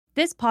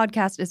This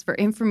podcast is for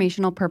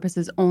informational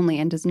purposes only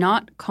and does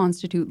not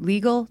constitute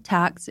legal,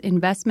 tax,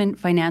 investment,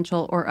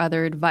 financial, or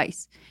other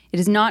advice. It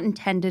is not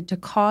intended to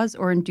cause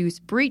or induce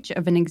breach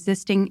of an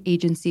existing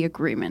agency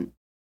agreement.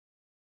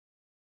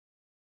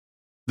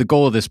 The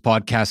goal of this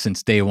podcast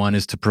since day one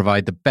is to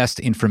provide the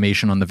best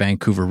information on the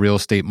Vancouver real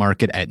estate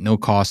market at no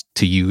cost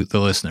to you, the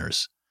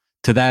listeners.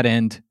 To that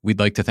end, we'd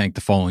like to thank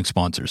the following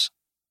sponsors.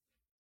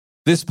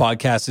 This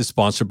podcast is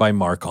sponsored by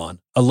Marcon,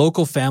 a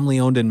local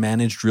family-owned and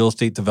managed real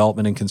estate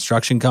development and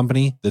construction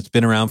company that's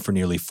been around for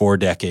nearly 4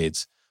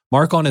 decades.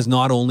 Marcon is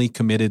not only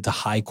committed to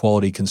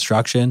high-quality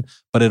construction,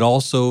 but it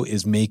also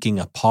is making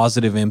a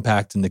positive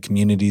impact in the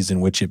communities in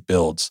which it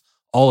builds,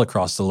 all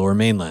across the Lower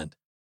Mainland.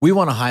 We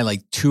want to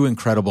highlight 2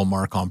 incredible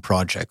Marcon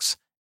projects.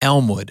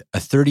 Elmwood, a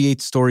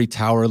 38-story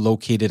tower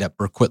located at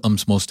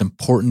Burquitlam's most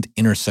important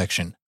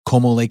intersection,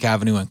 Como Lake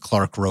Avenue and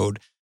Clark Road.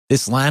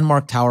 This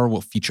landmark tower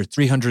will feature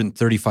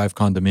 335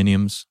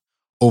 condominiums,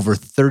 over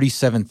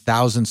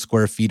 37,000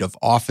 square feet of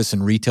office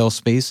and retail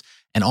space,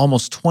 and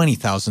almost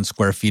 20,000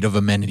 square feet of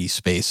amenity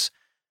space.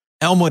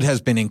 Elmwood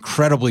has been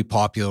incredibly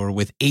popular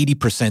with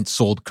 80%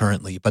 sold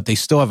currently, but they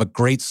still have a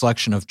great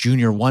selection of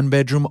junior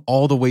 1-bedroom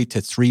all the way to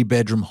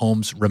 3-bedroom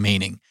homes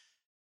remaining.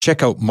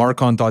 Check out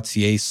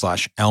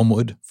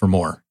marcon.ca/Elmwood for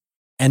more.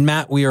 And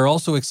Matt, we are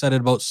also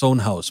excited about Sohn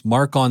House,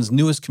 Marcon's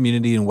newest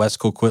community in West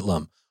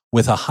Coquitlam.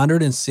 With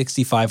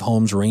 165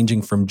 homes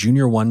ranging from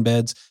junior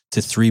 1-beds to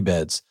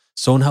 3-beds,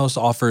 Sohn House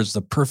offers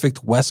the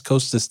perfect West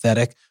Coast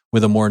aesthetic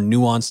with a more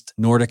nuanced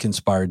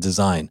Nordic-inspired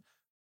design.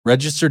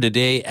 Register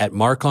today at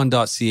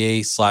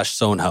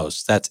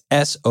marcon.ca/Sohnhaus. That's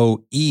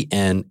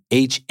SOENHAUS.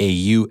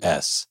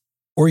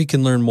 Or you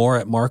can learn more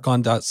at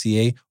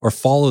marcon.ca or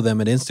follow them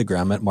at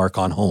Instagram at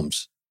Marcon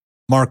Homes.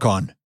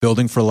 Marcon,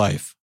 building for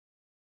life.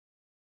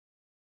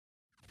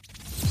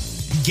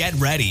 Get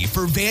ready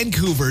for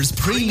Vancouver's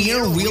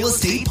premier real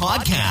estate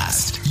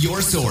podcast.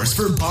 Your source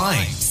for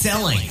buying,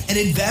 selling, and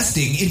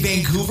investing in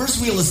Vancouver's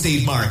real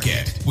estate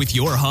market. With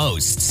your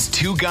hosts,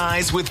 2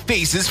 guys with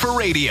faces for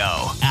radio,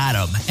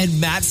 Adam and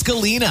Matt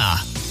Scalina.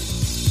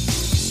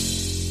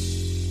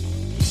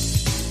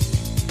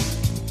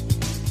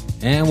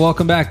 And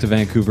welcome back to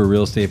Vancouver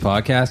Real Estate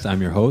Podcast. I'm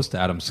your host,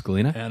 Adam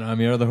Scalina. And I'm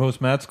your other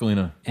host, Matt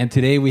Scalina. And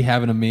today we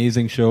have an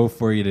amazing show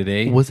for you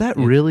today. Was that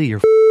really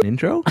your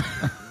intro?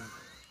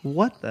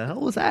 What the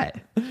hell was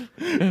that?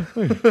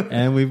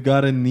 And we've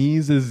got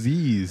Aziz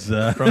Aziz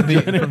from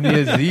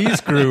the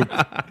Aziz group.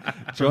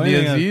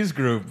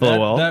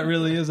 That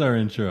really is our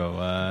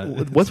intro.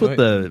 What's with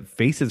the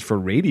faces for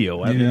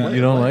radio?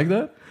 You don't like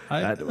that?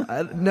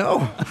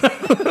 No.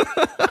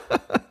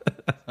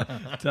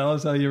 Tell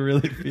us how you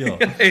really feel.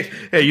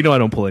 Hey, you know I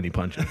don't pull any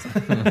punches.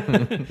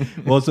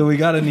 Well, so we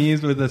got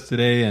Aziz with us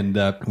today, and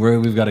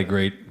we've got a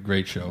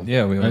great show.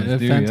 Yeah, we always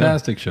do.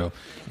 Fantastic show.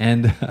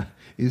 And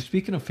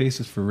speaking of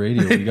faces for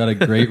radio, we got a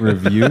great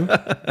review.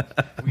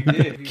 We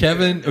did.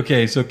 Kevin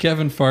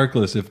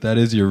Farkless, if that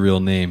is your real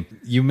name,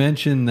 you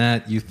mentioned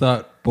that you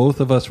thought both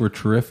of us were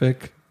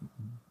terrific,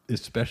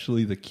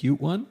 especially the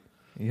cute one.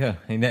 Yeah.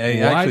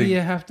 Why do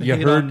you have to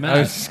hate on Matt? I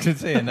was just going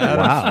to say, and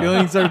Adam's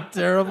feelings are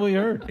terribly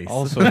hurt.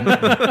 Also.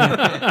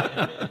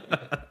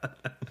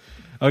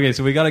 Okay,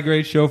 so we got a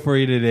great show for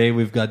you today.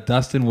 We've got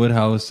Dustin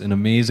Woodhouse, an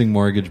amazing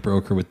mortgage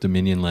broker with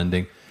Dominion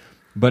Lending.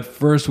 But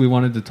first, we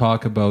wanted to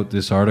talk about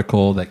this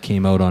article that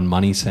came out on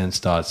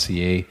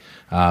moneysense.ca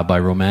by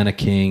Romana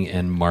King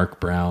and Mark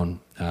Brown,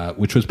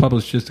 which was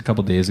published just a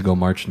couple days ago,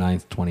 March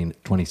 9th,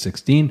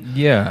 2016.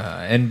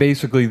 Yeah, and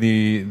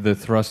basically the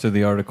thrust of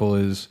the article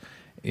is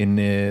in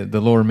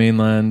the Lower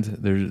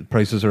Mainland,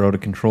 prices are out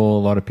of control.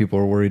 A lot of people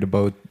are worried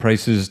about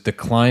prices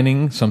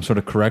declining, some sort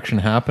of correction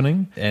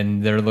happening,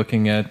 and they're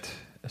looking at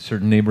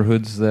certain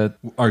neighborhoods that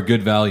are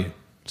good value.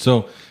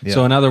 So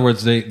in other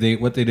words, they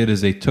what they did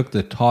is they took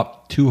the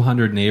top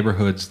 200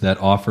 neighborhoods that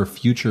offer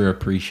future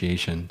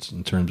appreciation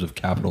in terms of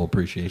capital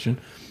appreciation,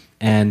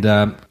 and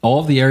all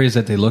of the areas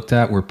that they looked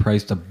at were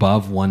priced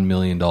above $1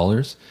 million,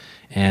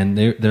 and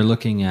they're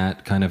looking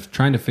at kind of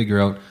trying to figure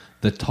out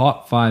the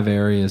top 5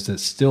 areas that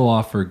still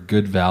offer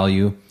good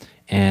value,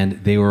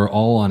 and they were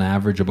all on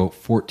average about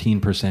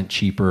 14%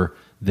 cheaper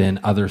than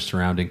other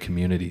surrounding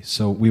communities.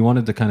 So we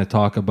wanted to kind of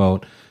talk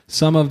about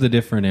some of the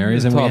different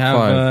areas, and we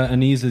have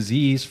Aziz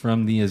Aziz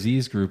from the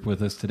Aziz Group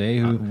with us today,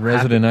 who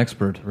resident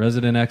expert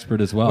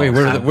as well. Wait,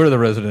 we're the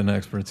resident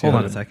experts. Hold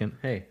on a second.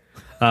 Hey,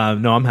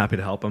 no, I'm happy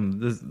to help.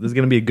 This is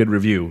going to be a good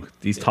review.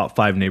 These top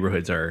 5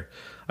 neighborhoods I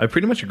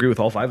pretty much agree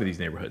with all 5 of these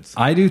neighborhoods.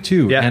 I do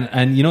too. Yeah.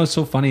 And you know what's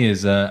so funny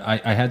is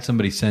I had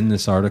somebody send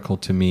this article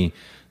to me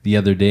the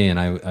other day, and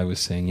I was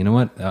saying, you know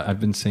what?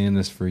 I've been saying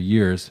this for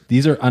years.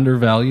 These are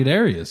undervalued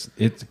areas.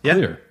 It's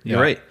clear.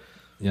 You're right.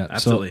 Yeah,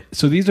 absolutely.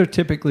 So these are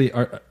typically.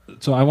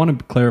 So I want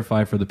to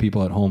clarify for the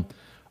people at home: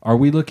 are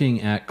we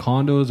looking at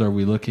condos? Are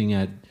we looking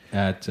at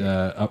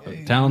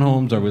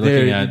townhomes? Are we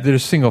looking at?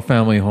 There's single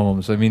family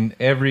homes. I mean,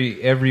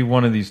 every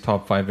one of these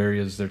top 5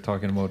 areas, they're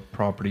talking about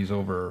properties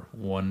over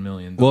 $1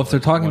 million. Well, if they're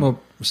talking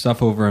about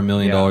stuff over $1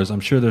 million, Yeah. I'm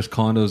sure there's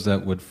condos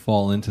that would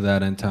fall into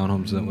that and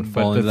townhomes that would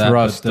fall the into that.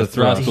 thrust- But the the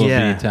thrust thrust. will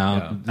Yeah. be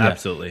town. Yeah,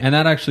 absolutely. And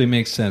that actually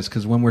makes sense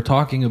because when we're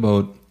talking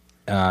about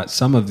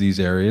some of these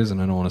areas,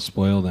 and I don't want to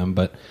spoil them,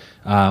 but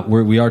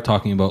we are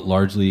talking about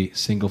largely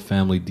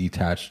single-family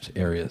detached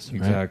areas.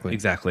 Right?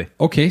 Exactly.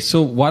 Okay,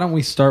 so why don't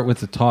we start with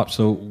the top?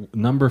 So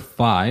number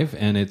 5,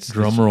 and it's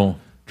Drum roll.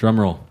 Drum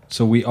roll.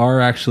 So we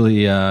are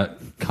actually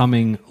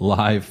coming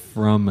live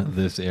from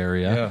this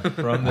area. Yeah,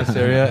 from this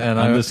area, and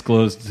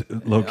Undisclosed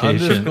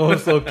location.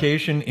 undisclosed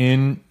location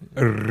in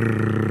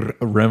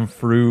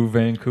Renfrew,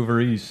 Vancouver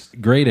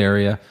East. Great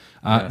area.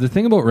 The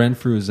thing about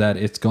Renfrew is that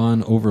it's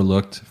gone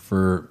overlooked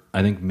for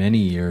I think many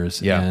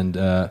years, Yeah.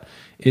 and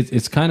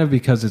it's kind of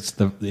because it's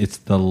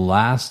the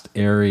last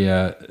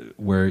area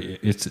where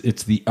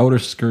it's the outer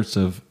skirts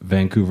of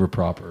Vancouver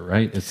proper,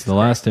 right? It's the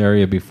last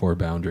area before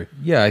Boundary.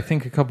 Yeah, I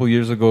think a couple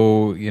years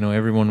ago,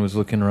 everyone was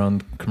looking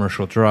around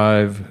Commercial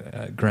Drive.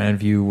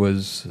 Grandview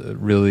was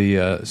really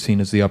seen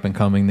as the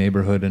up-and-coming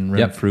neighborhood, and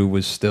Renfrew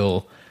was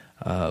still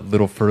a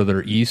little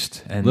further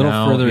east. And A little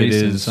now further it east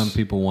than is- some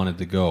people wanted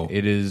to go.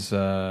 It is,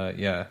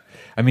 yeah.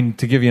 I mean,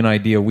 to give you an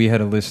idea, we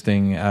had a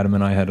listing, Adam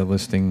and I had a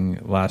listing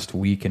last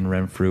week in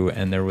Renfrew,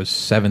 and there was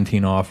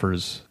 17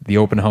 offers. The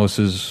open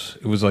houses,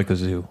 it was like a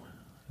zoo.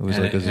 It was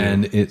like a zoo.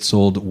 And it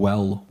sold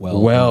well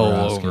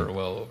asking.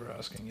 over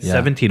asking. Yeah.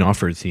 17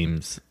 offers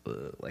seems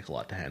like a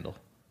lot to handle.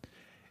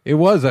 It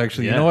was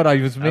actually. You Yeah, know what? I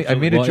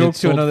made a Well, joke it to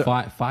sold another.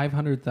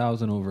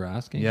 500,000 over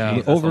asking. Yeah.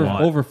 That's a over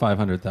lot. over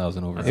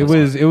 500,000 over. It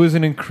was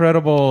an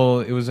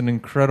incredible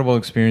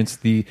experience.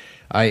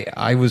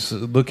 I was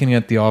looking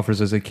at the offers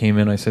as they came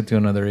in. I said to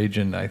another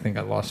agent, I think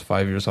I lost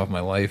 5 years off my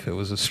life. It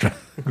was a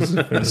stressful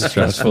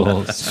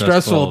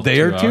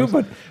day or 2 two.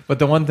 hours. But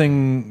the one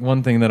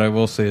thing that I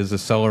will say is the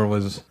seller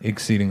was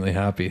exceedingly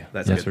happy.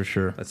 That's That's good. for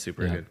sure. That's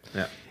super Yeah. good.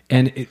 Yeah.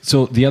 And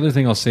so the other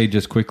thing I'll say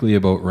just quickly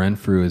about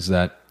Renfrew is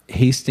that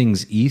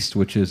Hastings East,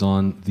 which is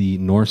on the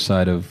north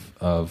side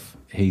of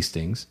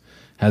Hastings,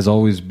 has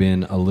always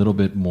been a little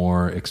bit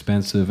more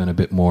expensive and a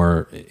bit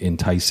more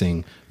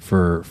enticing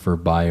for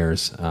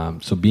buyers.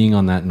 So being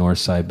on that north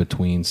side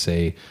between,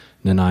 say,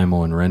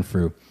 Nanaimo and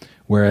Renfrew,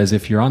 whereas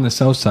if you're on the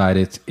south side,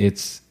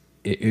 it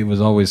was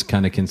always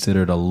kind of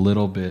considered a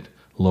little bit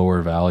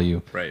lower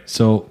value. Right.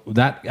 So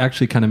that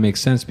actually kind of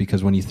makes sense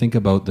because when you think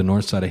about the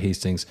north side of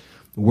Hastings,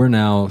 we're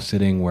now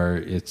sitting where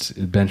its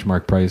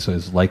benchmark price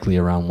is likely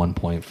around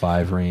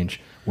 1.5 range,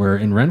 where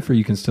in Renfrew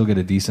you can still get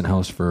a decent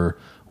house for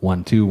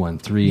 1.2,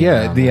 1.3.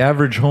 Yeah, around the there.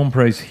 average home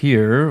price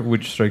here,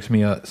 which strikes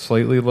me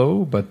slightly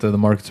low, but the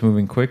market's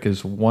moving quick,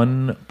 is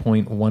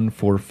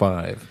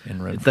 1.145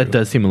 in Renfrew. That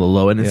does seem a little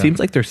low, and it Yeah. seems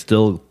like there's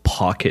still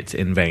pockets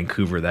in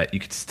Vancouver that you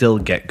could still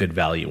get good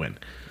value in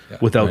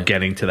without Right.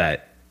 getting to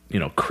that,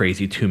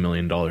 crazy $2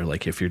 million,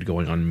 like if you're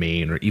going on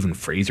Main or even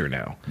Fraser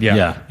now.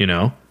 Yeah.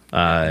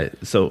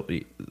 So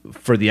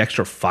for the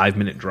extra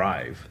 5-minute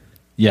drive,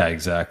 Yeah,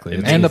 exactly.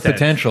 It's- And the sense.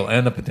 potential, I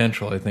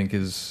think,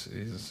 is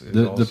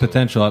the also-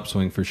 potential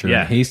upswing for sure.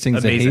 Yeah,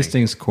 Hastings, the amazing.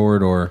 Hastings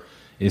corridor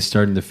is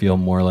starting to feel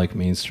more like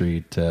Main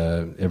Street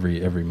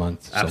every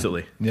month. So-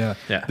 absolutely. Yeah.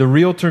 Yeah. The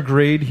realtor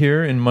grade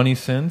here in money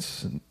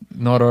sense,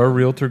 not our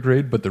realtor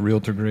grade, but the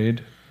realtor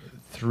grade,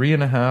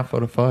 3.5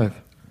 out of 5.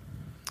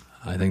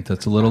 I think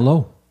that's a little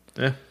low.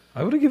 Yeah.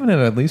 I would have given it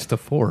at least a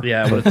 4.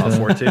 Yeah, I would have thought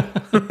 4 too.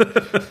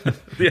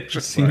 The extra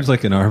Seems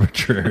like an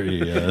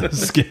arbitrary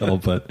scale,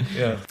 but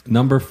Yeah.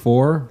 number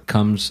 4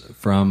 comes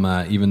from,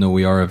 even though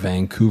we are a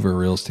Vancouver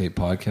real estate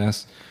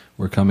podcast,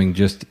 we're coming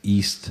just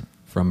east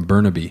from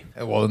Burnaby.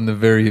 Well, in the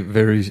very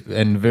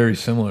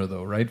similar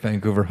though, right?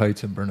 Vancouver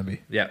Heights and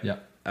Burnaby. Yeah.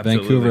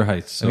 Absolutely. Vancouver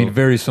Heights. So I mean,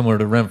 very similar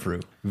to Renfrew.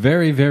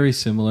 very, very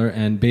similar.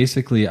 And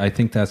basically, I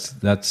think that's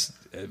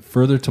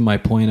further to my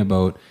point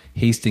about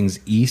Hastings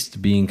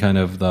East being kind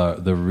of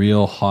the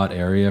real hot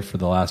area for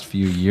the last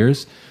few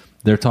years.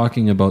 They're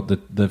talking about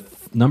the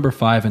number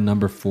 5 and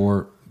number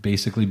 4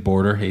 basically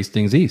border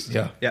Hastings East.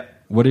 Yeah. Yeah.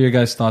 What are your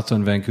guys' thoughts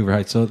on Vancouver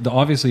Heights? So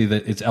obviously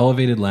that it's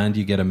elevated land.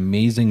 You get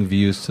amazing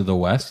views to the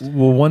west.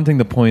 Well, one thing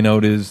to point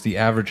out is the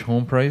average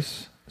home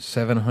price,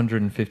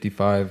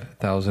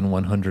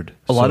 $755,100.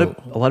 A lot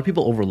of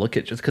people overlook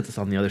it just because it's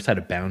on the other side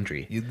of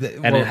Boundary,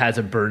 and it has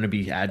a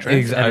Burnaby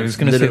address. I and was it's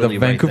going to say the literally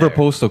right Vancouver there.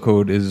 postal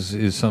code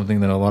is something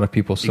that a lot of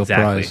people still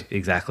prize.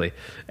 Exactly.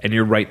 And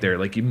you're right there.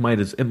 Like it might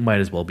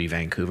as well be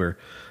Vancouver,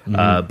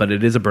 but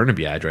it is a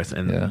Burnaby address,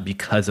 and Yeah.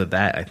 because of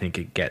that, I think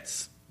it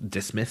gets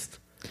dismissed.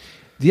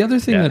 The other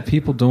thing Yeah. that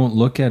people don't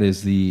look at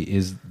is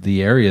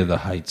the area of the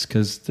Heights,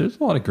 because there's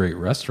a lot of great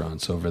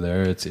restaurants over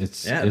there. It's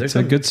there's a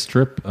some- good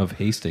strip of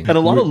Hastings. And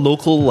a lot of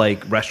local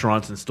like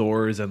restaurants and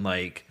stores and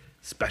like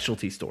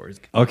specialty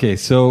stores. Okay,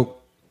 so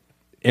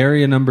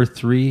area number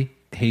 3,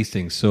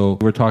 Hastings. So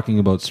we're talking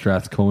about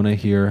Strathcona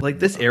here. Like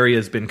this area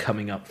has been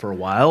coming up for a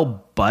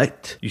while,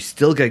 but you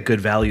still get good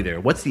value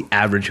there. What's the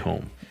average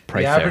home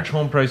price. The average there.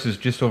 home price is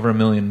just over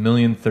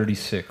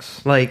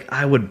 $1,036,000. Like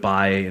I would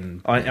buy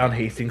on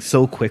Hastings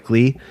so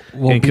quickly,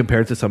 and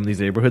compared to some of these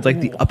neighborhoods, like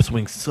the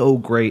upswing's so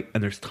great,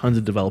 and there's tons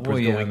of developers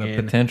going the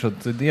in. potential.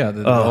 The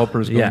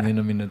developers going in.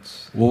 I mean,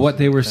 it's Well, what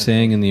they were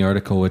saying in the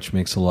article, which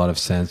makes a lot of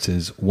sense,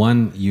 is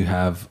one, you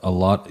have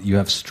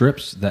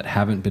strips that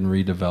haven't been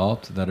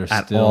redeveloped that are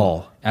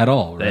at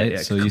all, right?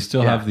 So you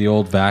still have the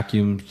old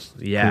vacuum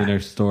cleaner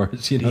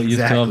stores, you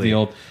still have the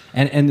old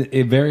and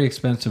a very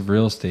expensive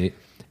real estate,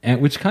 and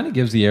which kind of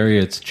gives the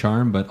area its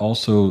charm, but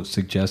also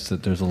suggests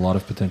that there's a lot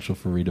of potential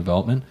for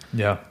redevelopment.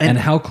 Yeah. And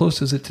how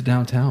close is it to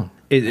downtown?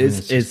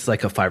 It's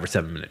like a 5 or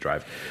 7 minute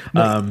drive.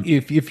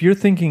 If you're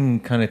thinking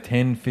kind of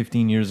 10,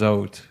 15 years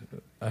out,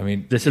 I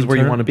mean, This is where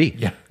you want to be.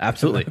 Yeah,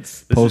 absolutely.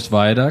 Post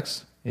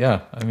viaducts?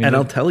 Yeah, I mean, And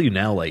I'll tell you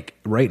now, like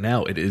right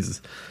now, it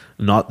is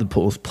not the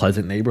most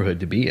pleasant neighborhood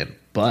to be in.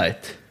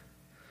 But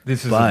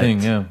this is the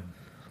thing. Yeah,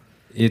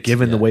 It's,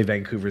 given the way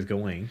Vancouver's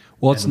going,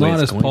 well, it's and the way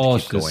not as going to keep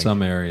polished as going.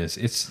 some areas.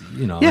 It's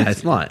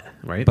it's not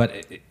right.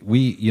 But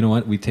you know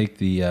what? We take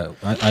the.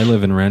 I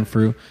live in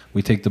Renfrew.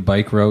 We take the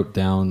bike route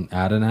down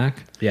Adenac.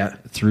 Yeah.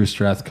 Through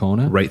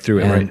Strathcona. Right through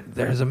it, and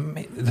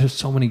right. There's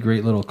so many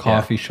great little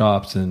coffee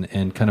shops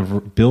and kind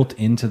of built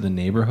into the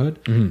neighborhood.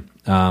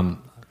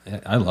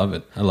 I love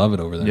it. I love it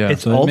over there. Yeah.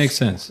 It's So it also- makes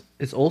sense.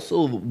 It's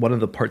also one of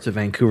the parts of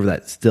Vancouver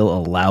that still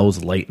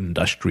allows light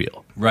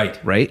industrial. Right.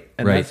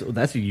 And Right.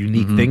 that's a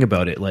unique thing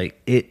about it. Like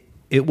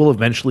it will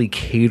eventually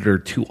cater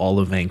to all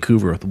of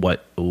Vancouver with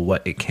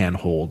what it can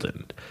hold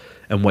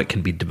and what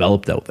can be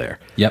developed out there.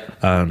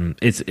 Yep.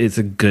 It's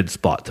a good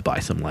spot to buy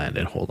some land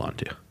and hold on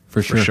to.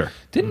 For sure.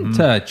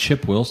 Didn't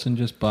Chip Wilson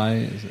just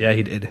buy? Yeah,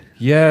 he did.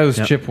 yeah. It was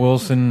Yep. Chip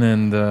Wilson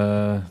and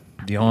the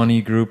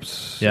Ani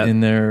groups Yeah,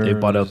 in there. they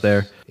bought out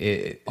there.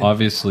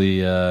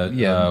 Obviously,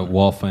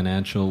 Wall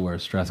Financial, where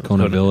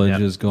Strathcona Village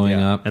yeah. is going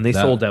up. And they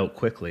That- sold out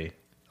quickly.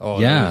 Oh,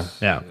 Yeah.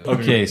 Yeah.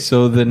 Okay,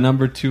 so the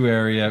number 2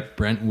 area,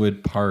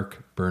 Brentwood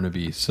Park,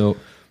 Burnaby. So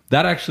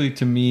that actually,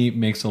 to me,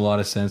 makes a lot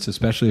of sense,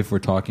 especially if we're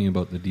talking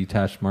about the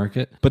detached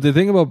market. But the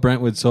thing about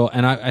Brentwood,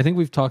 and I think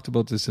we've talked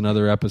about this in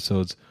other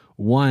episodes.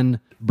 One,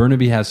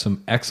 Burnaby has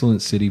some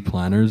excellent city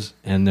planners,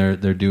 and they're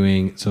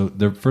doing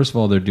first of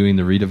all, they're doing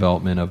the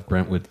redevelopment of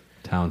Brentwood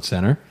Town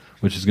Center,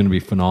 which is going to be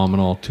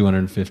phenomenal.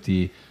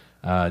 250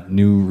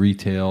 new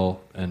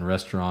retail and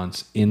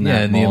restaurants in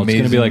that and mall. It's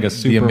going to be like a the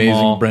super amazing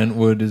mall.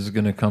 Brentwood is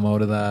going to come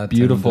out of that.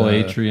 Beautiful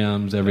and,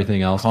 atriums,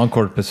 everything else.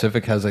 Concord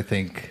Pacific has, I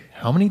think,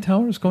 how many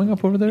towers going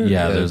up over there?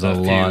 Yeah, there's a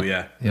lot.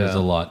 yeah. There's Yeah.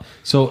 a lot.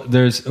 So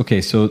there's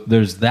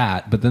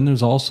that, but then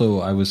there's also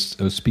I was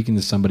speaking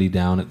to somebody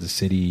down at the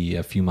city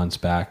a few months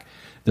back.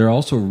 They're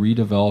also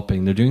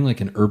redeveloping. They're doing like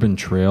an urban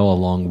trail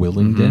along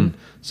Willingdon.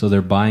 So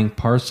they're buying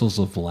parcels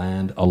of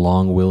land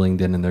along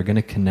Willingdon, and they're going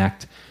to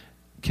connect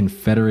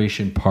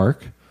Confederation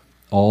Park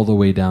all the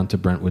way down to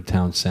Brentwood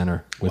Town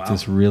Center with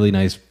this really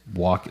nice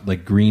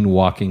green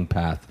walking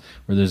path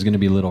where there's going to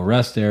be little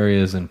rest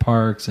areas and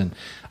parks. And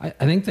I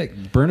think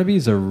that Burnaby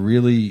is a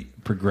really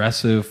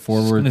progressive,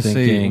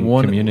 forward-thinking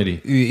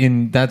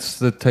community. That's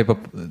the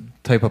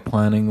type of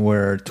planning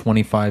where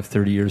 25,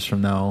 30 years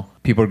from now,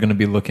 people are going to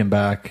be looking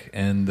back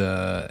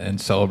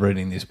and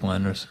celebrating these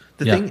planners.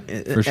 The Yeah,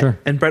 thing, for sure.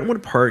 And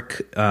Brentwood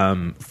Park,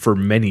 for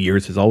many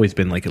years, has always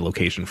been like a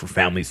location for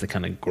families to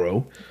kind of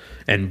grow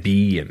and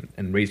be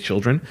and raise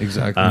children.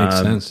 Exactly. Makes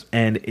sense.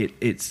 And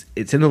it's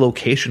in a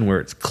location where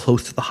it's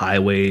close to the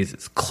highways,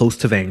 it's close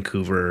to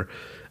Vancouver,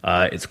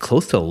 it's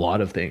close to a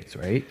lot of things,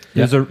 right?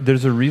 There's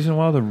a reason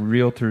why the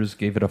realtors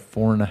gave it a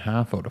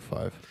 4.5 out of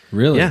 5.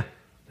 Really? Yeah,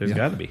 there's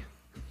got to be.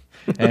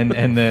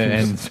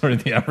 and sort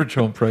of the average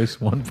home price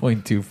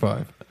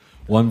 1.25.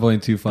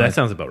 1.25. That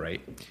sounds about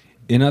right.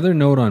 Another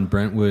note on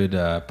Brentwood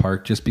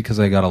Park, just because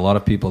I got a lot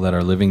of people that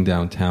are living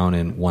downtown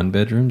in one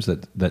bedrooms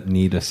that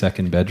need a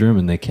second bedroom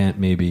and they can't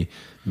maybe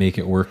make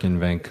it work in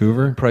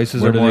Vancouver.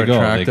 Prices Where are do more they go?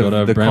 attractive. They go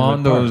to The Brentwood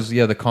condos,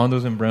 Park. the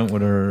condos in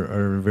Brentwood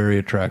are very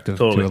attractive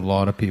Totally. to a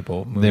lot of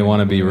people. They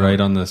want to be moving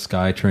right out. on the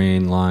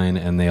SkyTrain line,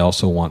 and they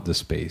also want the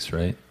space,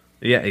 right?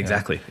 Yeah,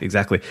 exactly.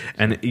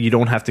 And you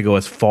don't have to go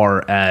as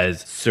far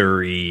as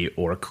Surrey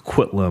or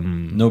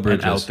Coquitlam. No and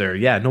bridges. out there.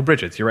 Yeah, no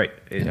bridges. You're right.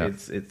 Yeah.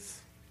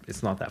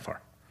 It's not that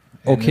far.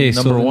 Okay,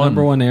 then so the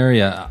number one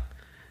area,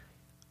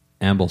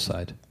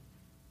 Ambleside.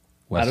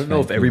 I don't know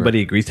if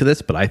everybody agrees to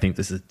this, but I think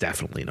this is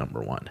definitely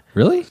number one.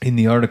 Really? In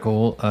the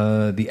article,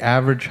 the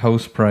average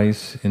house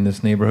price in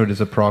this neighborhood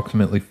is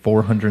approximately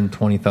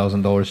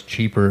 $420,000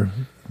 cheaper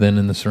than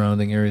in the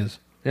surrounding areas.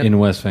 In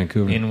West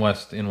Vancouver. In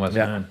West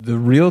Yeah. Van. The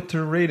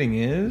realtor rating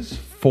is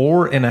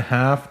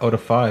 4.5 out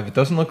of 5. It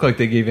doesn't look like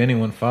they gave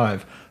anyone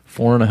 5.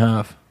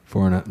 4.5.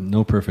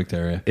 No perfect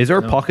area. Is there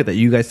a pocket that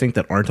you guys think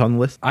that aren't on the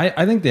list?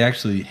 I think they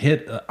actually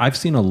hit. I've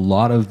seen a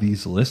lot of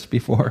these lists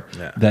before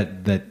Yeah.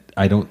 that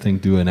I don't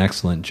think do an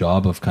excellent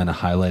job of kind of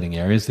highlighting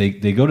areas. They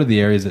go to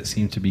the areas that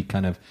seem to be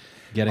kind of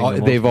getting. the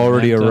most They've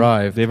already momentum.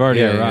 arrived. They've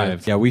already Yeah, yeah.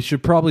 arrived. Yeah, we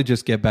should probably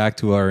just get back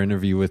to our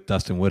interview with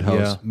Dustin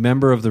Woodhouse, Yeah.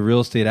 member of the Real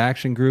Estate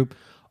Action Group,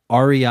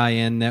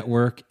 REIN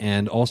Network,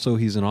 and also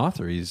he's an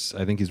author.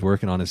 I think he's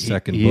working on his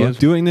second he book. is.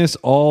 Doing this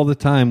all the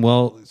time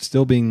while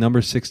still being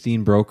number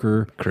 16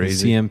 broker,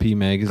 Crazy. CMP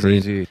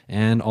magazine, Crazy.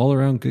 and all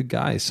around good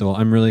guy. So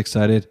I'm really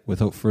excited.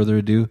 Without further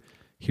ado,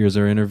 here's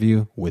our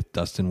interview with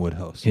Dustin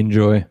Woodhouse.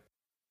 Enjoy.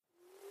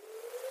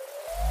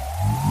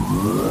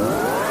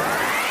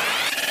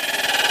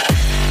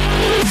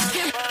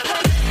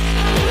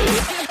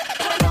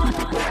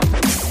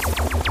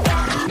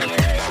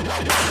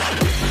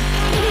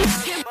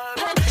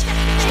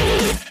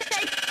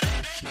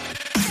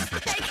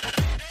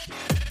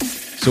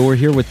 So we're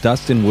here with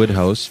Dustin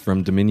Woodhouse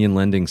from Dominion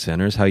Lending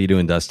Centers. How you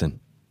doing, Dustin?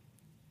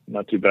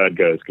 Not too bad,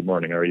 guys. Good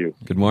morning. How are you?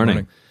 Good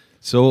morning.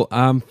 So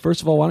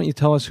first of all, why don't you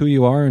tell us who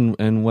you are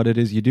and what it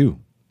is you do?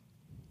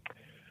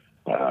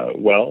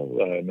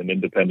 I'm an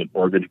independent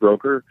mortgage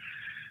broker.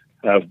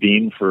 I've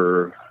been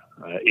for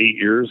 8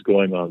 years,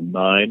 going on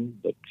 9,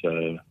 but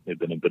they've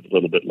been a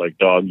little bit like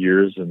dog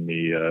years in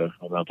the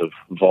amount of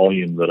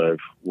volume that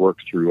I've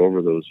worked through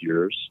over those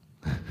years.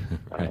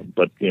 Right.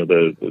 But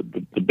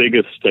the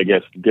biggest, I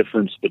guess,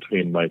 difference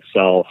between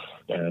myself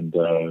and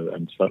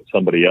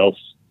somebody else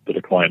that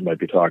a client might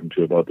be talking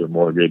to about their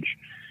mortgage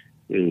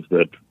is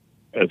that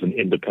as an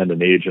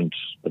independent agent,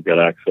 I've got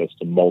access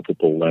to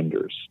multiple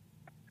lenders.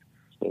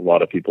 So a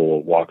lot of people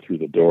will walk through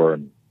the door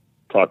and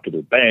talk to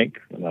their bank,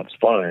 and that's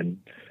fine.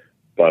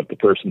 But the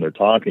person they're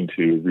talking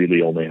to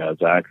really only has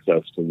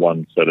access to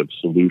one set of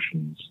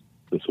solutions,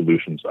 the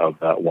solutions of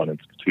that one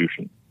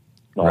institution,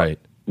 not Right.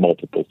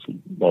 multiple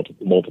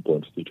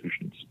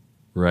institutions.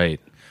 Right.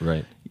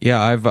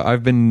 Yeah,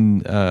 I've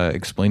been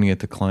explaining it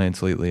to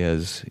clients lately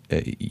as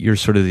you're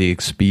sort of the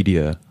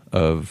Expedia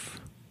of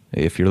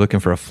if you're looking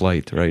for a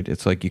flight, right?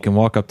 It's like you can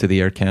walk up to the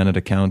Air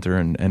Canada counter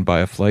and buy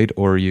a flight,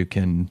 or you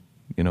can,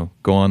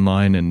 go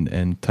online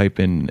and type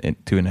in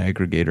to an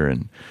aggregator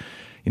and,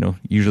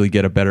 usually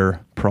get a better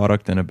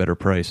product and a better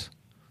price.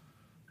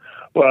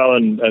 Well,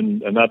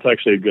 and that's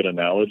actually a good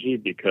analogy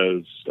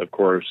because, of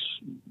course,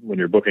 when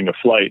you're booking a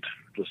flight,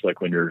 just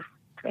like when you're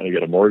trying to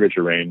get a mortgage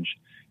arranged,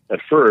 at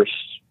first,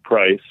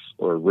 price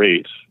or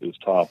rate is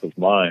top of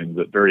mind,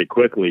 but very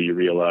quickly you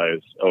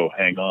realize, oh,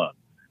 hang on.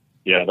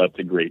 Yeah, that's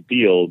a great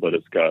deal, but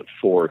it's got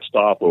 4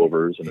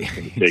 stopovers and it's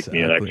going to take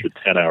me an extra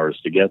 10 hours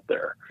to get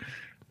there.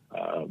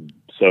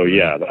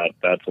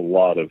 That's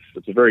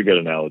it's a very good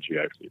analogy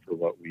actually for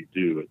what we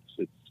do.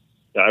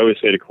 I always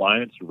say to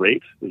clients,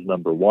 rate is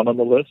number 1 on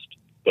the list,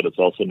 but it's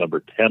also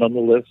number 10 on the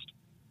list.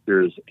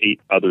 There's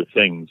 8 other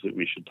things that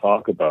we should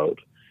talk about.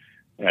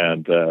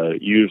 And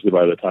usually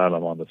by the time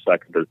I'm on the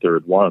second or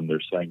third one,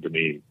 they're saying to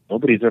me,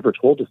 nobody's ever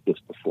told us this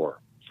before.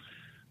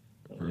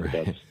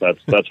 Right.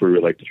 That's where we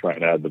like to try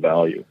and add the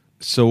value.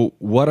 So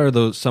what are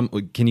those?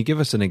 Can you give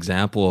us an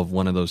example of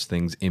one of those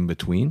things in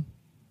between?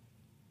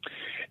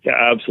 Yeah,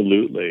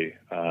 absolutely.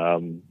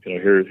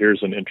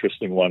 Here's an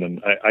interesting one,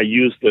 and I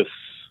use this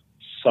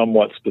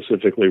somewhat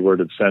specifically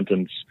worded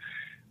sentence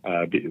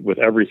with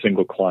every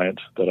single client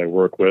that I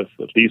work with,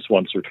 at least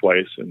once or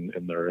twice in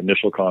their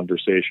initial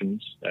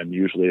conversations, and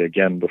usually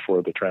again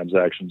before the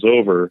transaction's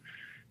over,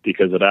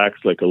 because it acts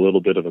like a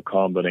little bit of a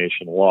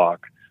combination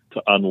lock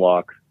to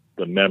unlock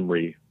the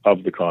memory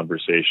of the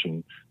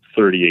conversation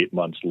 38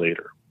 months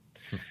later.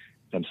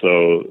 And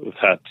so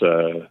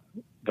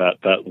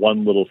that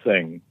one little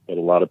thing that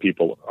a lot of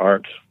people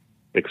aren't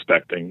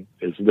expecting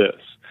is this.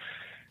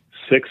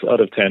 6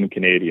 out of 10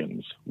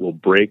 Canadians will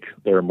break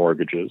their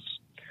mortgages.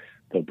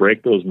 They'll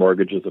break those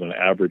mortgages at an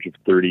average of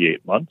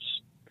 38 months,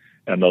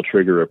 and they'll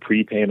trigger a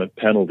prepayment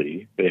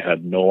penalty they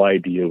had no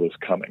idea was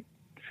coming.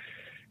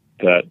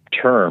 That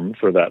term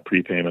for that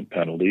prepayment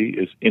penalty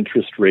is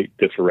interest rate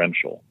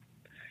differential.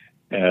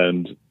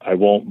 And I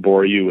won't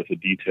bore you with a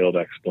detailed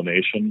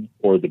explanation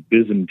or the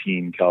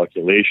Byzantine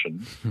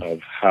calculation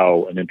of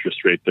how an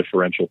interest rate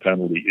differential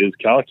penalty is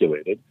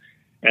calculated.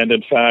 And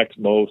in fact,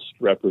 most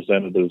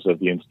representatives of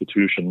the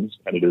institutions,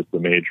 and it is the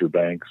major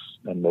banks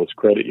and most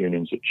credit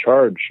unions that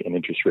charge an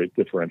interest rate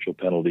differential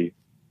penalty,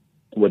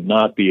 would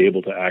not be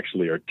able to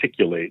actually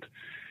articulate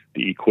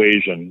the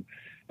equation,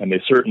 and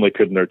they certainly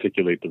couldn't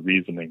articulate the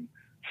reasoning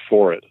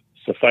for it.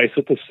 Suffice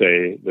it to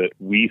say that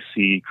we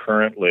see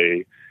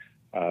currently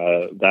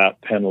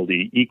that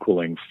penalty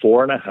equaling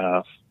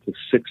 4.5% to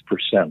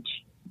 6%.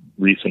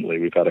 Recently,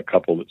 we've had a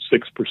couple that's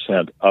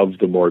 6% of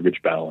the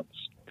mortgage balance.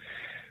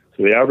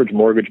 So the average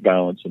mortgage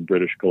balance in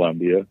British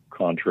Columbia,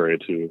 contrary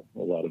to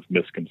a lot of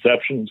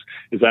misconceptions,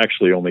 is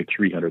actually only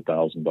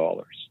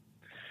 $300,000.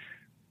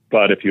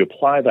 But if you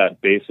apply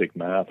that basic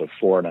math of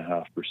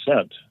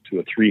 4.5% to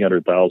a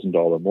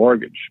 $300,000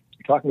 mortgage,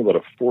 you're talking about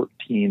a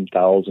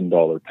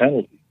 $14,000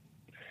 penalty.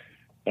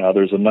 Now,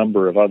 there's a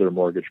number of other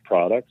mortgage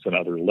products and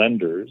other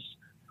lenders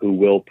who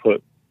will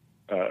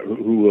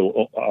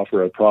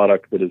offer a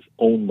product that is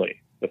only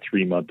a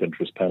 3-month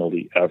interest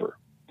penalty ever.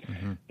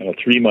 Mm-hmm. And a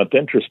 3-month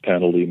interest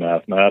penalty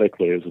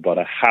mathematically is about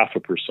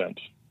 0.5%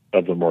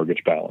 of the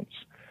mortgage balance.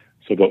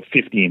 So about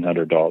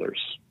 $1,500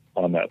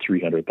 on that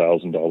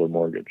 $300,000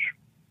 mortgage.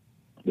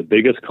 The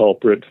biggest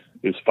culprit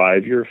is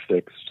 5-year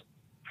fixed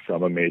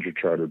from a major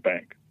chartered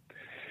bank.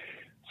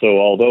 So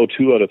although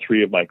 2 out of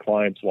 3 of my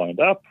clients wind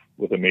up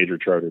with a major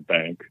chartered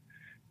bank,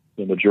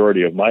 the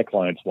majority of my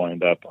clients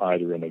wind up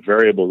either in a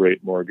variable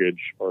rate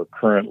mortgage or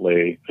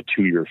currently a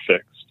 2-year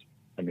fixed.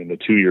 I mean, the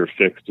 2-year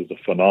fixed is a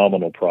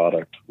phenomenal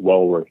product,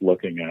 well worth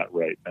looking at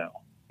right now.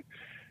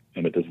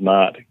 And it does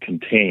not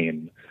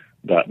contain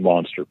that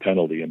monster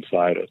penalty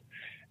inside it.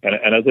 And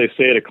as I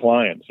say to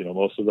clients,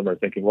 most of them are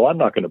thinking, well, I'm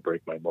not going to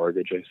break my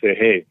mortgage. I say,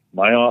 hey,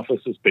 my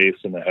office is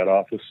based in the head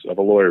office of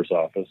a lawyer's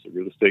office, a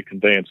real estate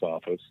conveyance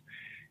office.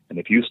 And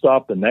if you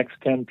stop the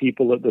next 10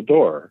 people at the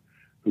door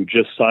who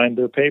just signed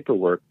their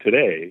paperwork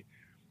today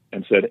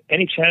and said,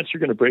 any chance you're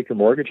going to break your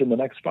mortgage in the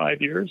next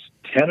 5 years?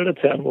 10 out of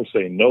 10 will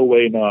say, no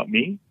way, not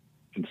me.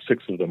 And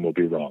 6 of them will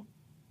be wrong.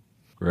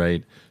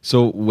 Right.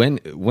 So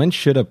when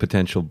should a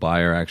potential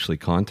buyer actually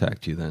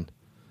contact you then?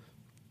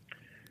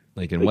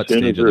 Like in what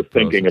stage of the process? As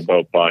soon as they're thinking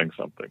about buying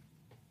something.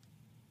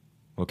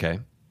 Okay.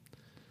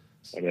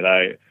 I mean,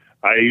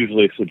 I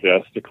usually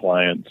suggest to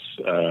clients,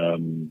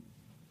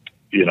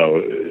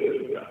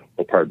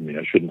 pardon me,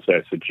 I shouldn't say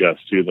I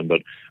suggest to them,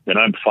 but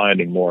I'm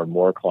finding more and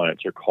more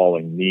clients are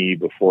calling me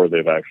before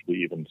they've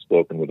actually even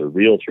spoken with a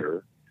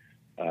realtor.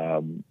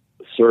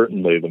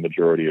 Certainly the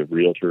majority of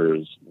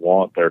realtors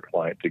want their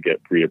client to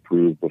get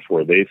pre-approved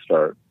before they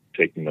start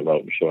taking them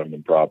out and showing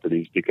them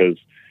properties because,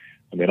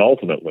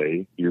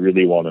 ultimately, you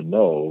really want to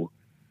know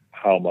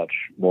how much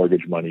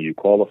mortgage money you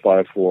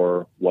qualify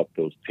for, what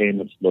those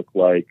payments look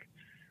like,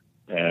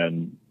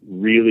 and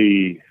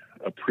really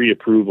a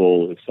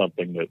pre-approval is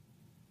something that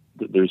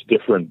there's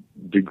different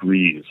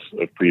degrees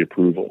of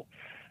pre-approval.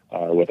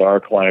 With our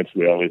clients,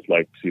 we always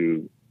like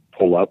to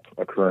pull up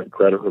a current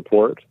credit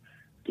report.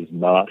 It does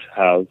not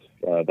have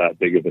that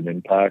big of an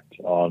impact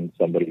on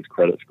somebody's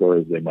credit score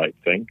as they might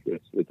think.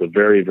 It's a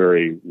very,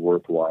 very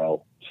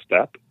worthwhile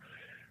step.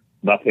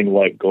 Nothing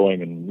like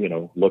going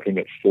and, looking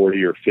at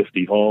 40 or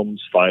 50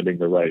 homes, finding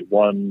the right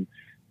one,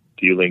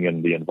 dealing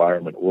in the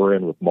environment we're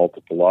in with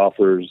multiple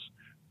offers,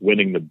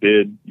 winning the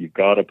bid, you've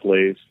got a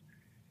place,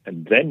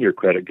 and then your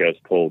credit gets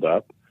pulled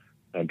up.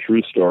 And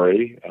true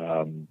story,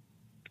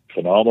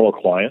 phenomenal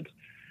client,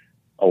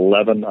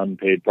 11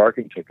 unpaid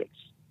parking tickets.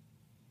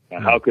 Now,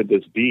 how could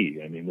this be?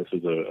 This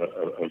is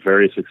a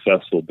very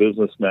successful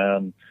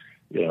businessman,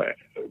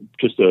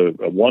 just a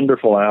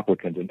wonderful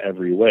applicant in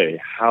every way.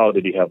 How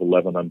did he have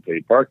 11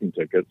 unpaid parking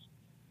tickets?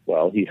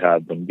 Well, he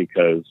had them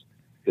because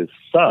his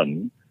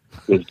son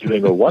was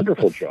doing a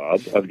wonderful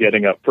job of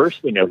getting up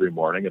first thing every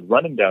morning and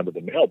running down to the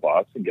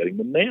mailbox and getting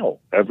the mail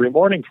every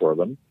morning for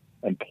them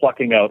and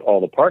plucking out all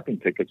the parking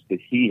tickets that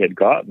he had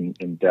gotten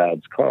in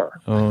Dad's car.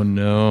 Oh,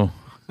 no.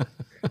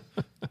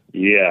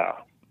 Yeah.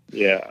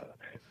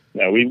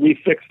 Now, we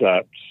fixed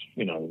that.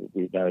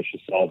 We managed to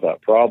solve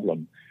that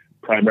problem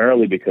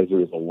primarily because there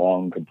was a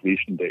long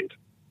completion date.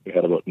 We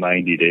had about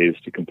 90 days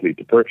to complete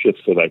the purchase,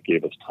 so that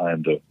gave us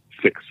time to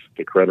fix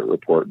the credit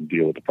report and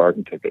deal with the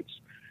parking tickets.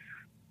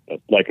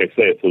 But like I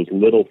say, it's those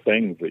little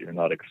things that you're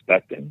not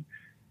expecting.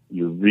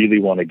 You really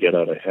want to get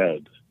out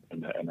ahead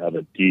and have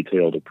a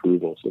detailed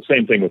approval. So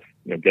same thing with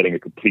getting a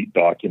complete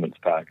documents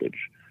package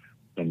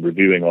and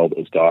reviewing all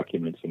those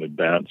documents in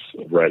advance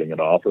of writing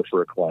an offer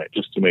for a client,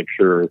 just to make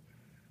sure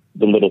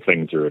the little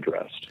things are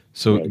addressed.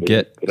 So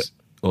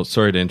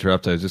sorry to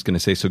interrupt. I was just going to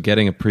say, so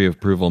getting a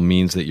pre-approval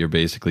means that you're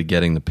basically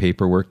getting the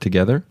paperwork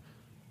together?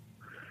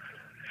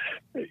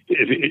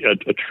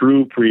 A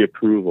true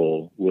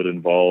pre-approval would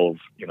involve,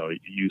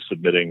 you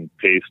submitting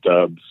pay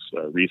stubs,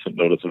 a recent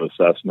notice of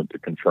assessment to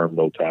confirm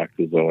no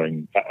taxes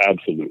owing.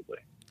 Absolutely.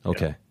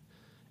 Okay. Yeah.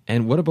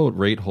 And what about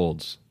rate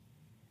holds?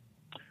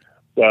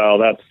 Well,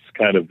 that's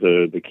kind of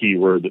the key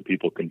word that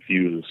people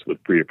confuse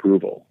with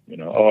pre-approval.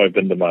 I've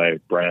been to my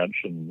branch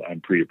and I'm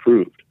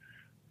pre-approved.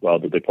 Well,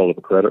 did they pull up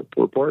a credit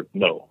report?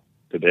 No.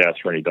 Did they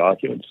ask for any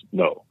documents?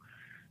 No.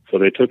 So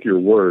they took your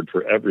word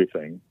for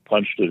everything,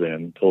 punched it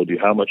in, told you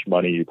how much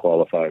money you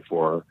qualify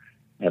for,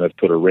 and have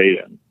put a rate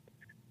in.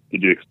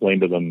 Did you explain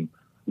to them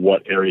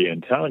what area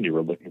in town you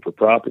were looking for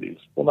properties?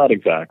 Well, not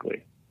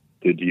exactly.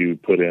 Did you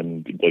put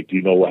in, do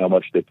you know how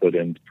much they put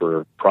in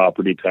for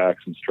property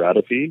tax and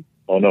strata fee?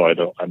 Oh, no,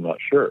 I'm not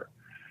sure.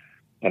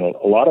 And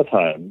a lot of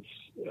times,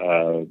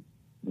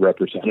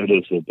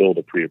 representatives will build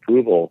a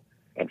pre-approval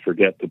and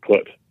forget to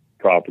put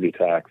property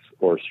tax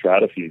or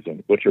strata fees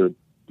in, which are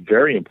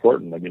very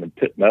important. In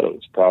Pitt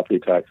Meadows, property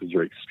taxes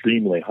are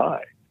extremely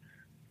high.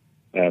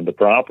 And the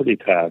property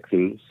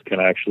taxes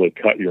can actually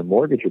cut your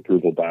mortgage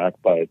approval back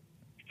by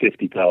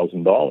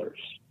 $50,000.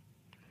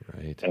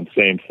 Right. And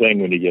same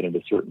thing when you get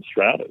into certain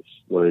stratas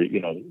where,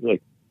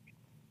 like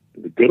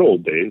the good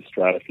old days,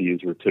 strata fees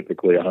were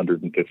typically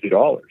 $150.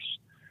 Well,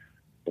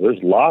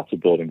 there's lots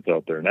of buildings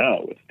out there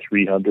now with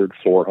 $300,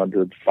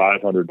 $400,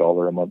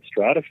 $500 a month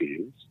strata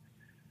fees.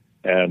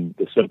 And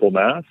the simple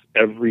math,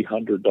 every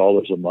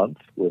 $100 a month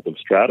worth of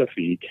strata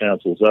fee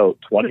cancels out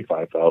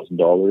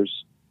 $25,000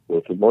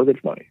 worth of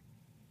mortgage money.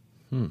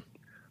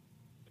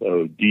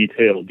 So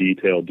detail.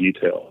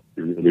 You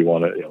really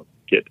want to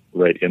get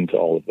right into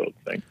all of those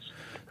things.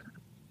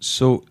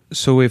 So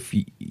if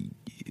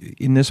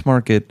in this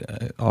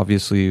market,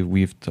 obviously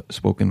we've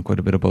spoken quite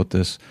a bit about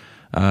this.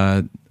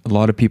 A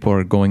lot of people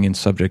are going in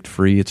subject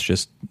free. It's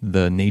just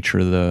the nature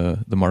of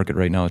the market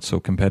right now. It's so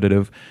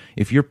competitive.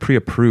 If you're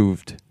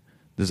pre-approved,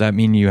 does that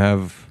mean you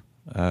have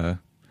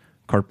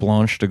carte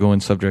blanche to go in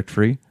subject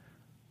free?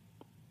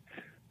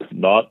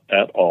 Not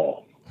at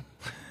all.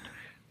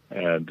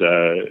 And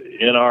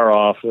in our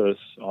office,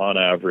 on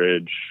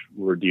average,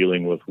 we're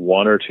dealing with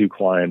 1 or 2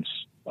 clients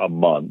a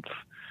month,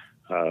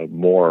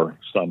 more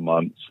some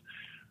months,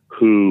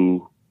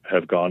 who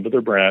have gone to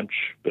their branch,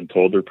 been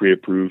told they're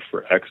pre-approved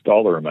for X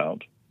dollar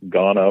amount,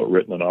 gone out,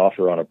 written an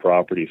offer on a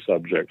property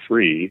subject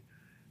free,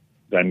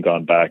 then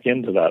gone back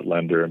into that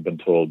lender and been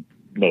told,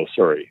 no,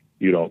 sorry,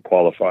 you don't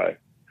qualify.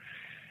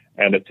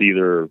 And it's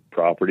either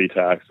property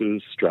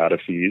taxes, strata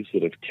fees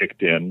that have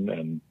kicked in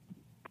and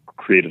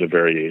created a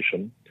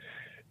variation.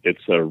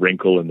 It's a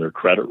wrinkle in their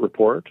credit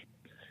report.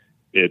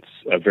 It's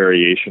a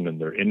variation in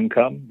their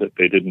income that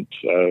they didn't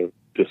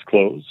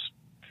disclose.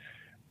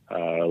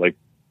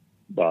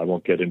 Well, I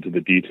won't get into the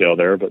detail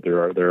there, but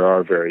there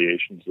are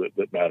variations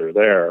that matter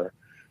there.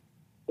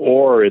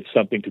 Or it's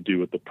something to do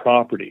with the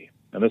property.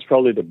 And that's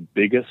probably the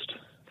biggest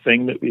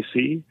thing that we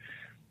see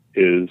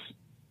is,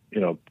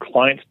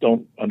 clients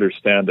don't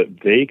understand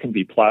that they can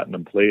be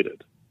platinum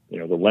plated.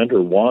 The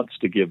lender wants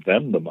to give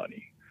them the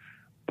money,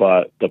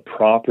 but the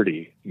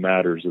property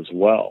matters as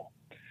well.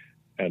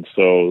 And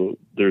so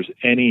there's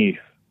any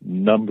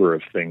number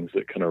of things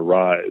that can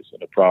arise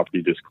in a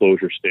property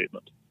disclosure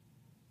statement.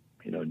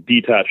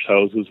 Detached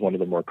houses, one of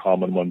the more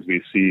common ones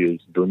we see is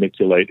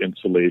vermiculite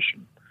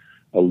insulation,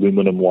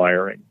 aluminum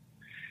wiring,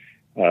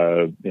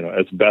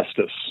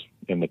 asbestos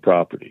in the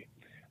property.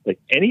 Like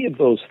any of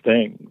those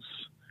things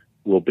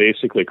will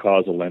basically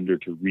cause a lender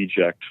to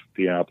reject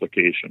the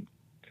application.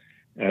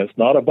 And it's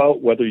not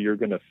about whether you're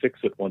going to fix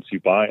it once you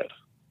buy it.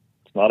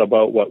 It's not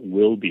about what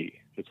will be.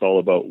 It's all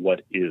about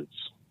what is.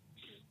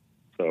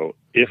 So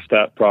if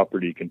that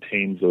property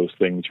contains those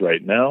things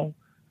right now,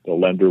 the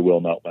lender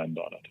will not lend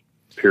on it.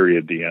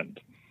 Period, the end.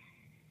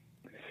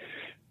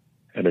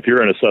 And if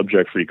you're in a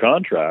subject-free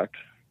contract,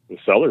 the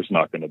seller's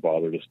not going to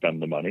bother to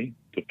spend the money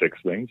to fix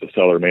things. The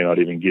seller may not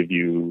even give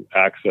you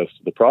access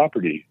to the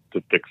property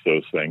to fix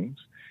those things.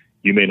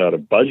 You may not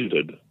have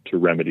budgeted to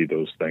remedy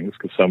those things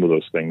because some of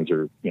those things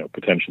are,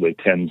 potentially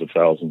tens of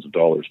thousands of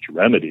dollars to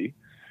remedy.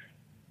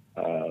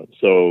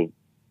 So,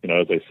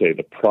 as I say,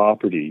 the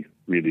property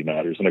really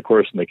matters. And of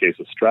course, in the case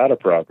of strata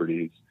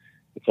properties,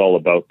 it's all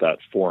about that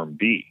Form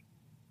B.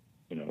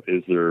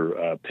 Is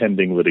there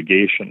pending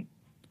litigation?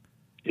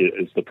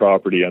 Is the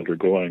property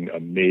undergoing a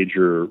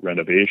major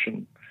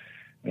renovation?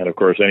 And of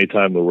course,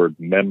 anytime the word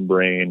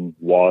membrane,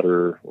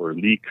 water, or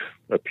leak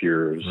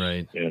appears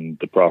in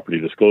the property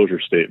disclosure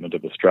statement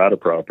of a strata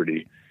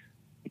property,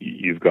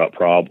 you've got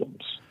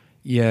problems.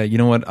 Yeah, you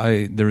know what?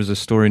 There was a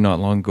story not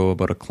long ago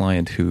about a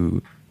client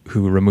who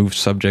removed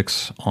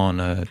subjects on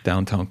a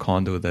downtown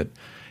condo that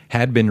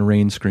had been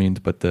rain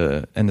screened, but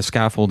the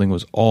scaffolding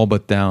was all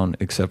but down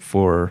except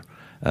for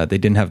they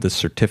didn't have the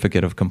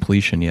certificate of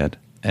completion yet,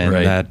 and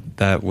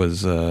that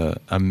was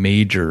a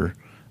major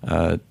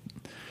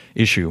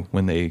issue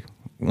when the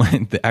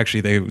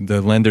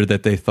lender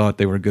that they thought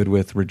they were good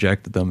with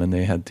rejected them, and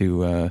they had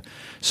to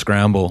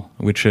scramble,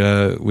 which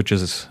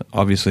is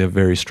obviously a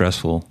very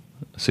stressful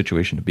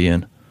situation to be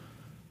in.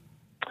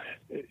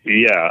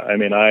 Yeah,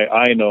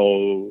 I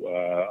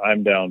know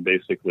I'm down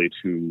basically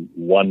to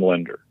one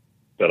lender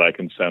that I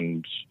can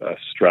send a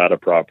strata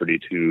property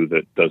to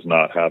that does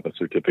not have a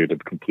certificate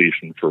of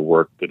completion for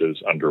work that is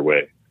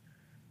underway.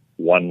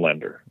 One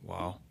lender.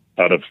 Wow.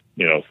 Out of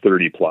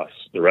 30 plus.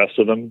 The rest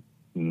of them,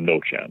 no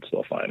chance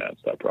they'll finance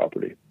that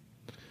property.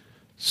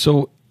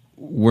 So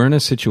we're in a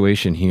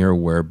situation here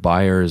where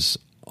buyers,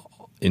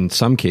 in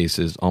some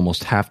cases,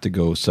 almost have to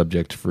go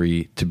subject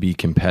free to be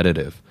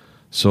competitive.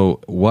 So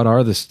what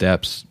are the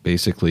steps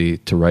basically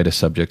to write a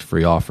subject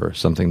free offer,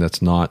 something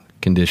that's not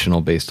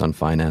conditional based on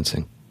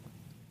financing?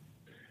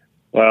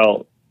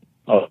 Well,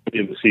 I'll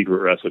give the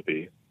secret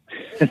recipe.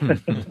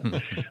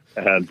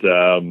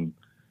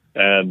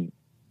 And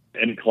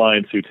any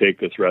clients who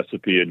take this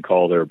recipe and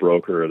call their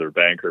broker or their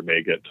banker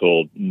may get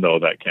told, no,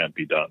 that can't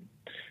be done.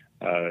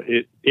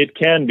 It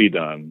can be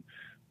done,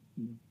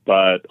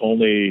 but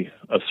only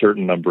a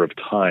certain number of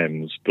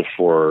times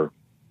before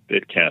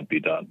it can't be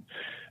done.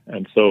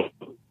 And so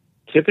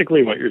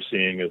typically what you're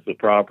seeing is the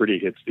property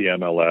hits the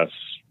MLS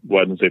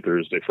Wednesday,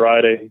 Thursday,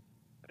 Friday.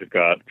 They've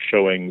got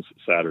showings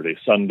Saturday,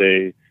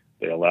 Sunday.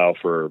 They allow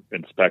for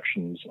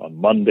inspections on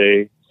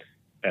Monday,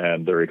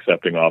 and they're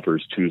accepting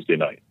offers Tuesday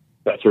night.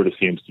 That sort of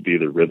seems to be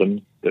the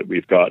rhythm that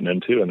we've gotten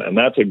into, and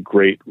that's a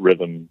great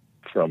rhythm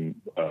from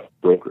a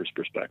broker's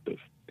perspective,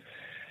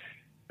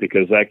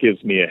 because that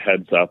gives me a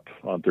heads up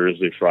on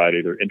Thursday,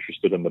 Friday. They're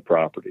interested in the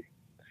property.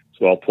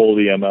 So I'll pull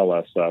the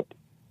MLS up,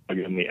 I'll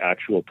give them the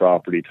actual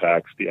property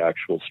tax, the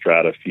actual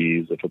strata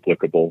fees, if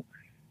applicable,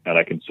 and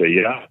I can say,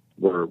 yeah,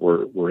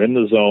 we're in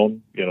the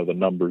zone, the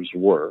numbers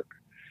work.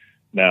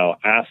 Now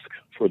ask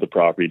for the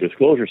property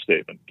disclosure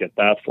statement, get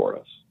that for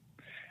us.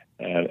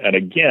 And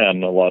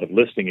again, a lot of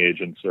listing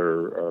agents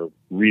are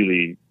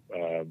really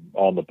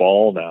on the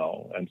ball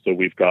now. And so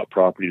we've got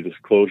property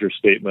disclosure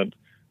statement,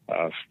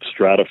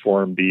 strata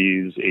form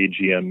Bs,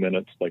 AGM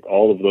minutes, like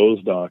all of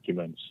those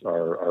documents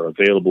are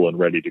available and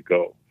ready to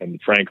go. And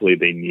frankly,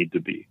 they need to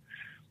be.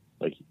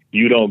 Like,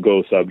 you don't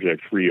go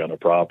subject free on a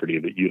property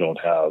that you don't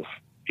have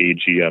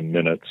AGM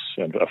minutes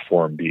and a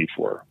Form B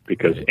for,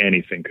 because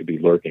anything could be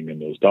lurking in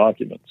those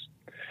documents.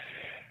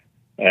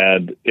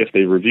 And if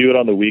they review it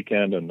on the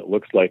weekend and it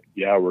looks like,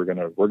 yeah, we're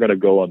gonna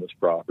go on this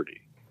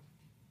property,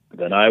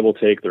 then I will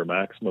take their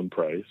maximum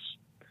price,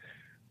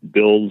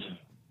 build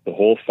the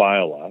whole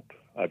file up.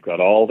 I've got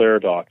all their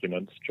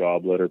documents,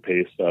 job letter,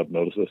 pay stub,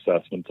 notice of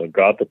assessments. I've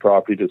got the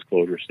property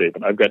disclosure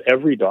statement. I've got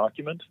every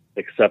document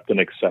except an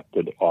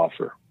accepted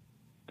offer.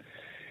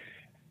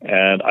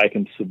 And I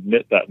can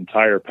submit that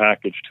entire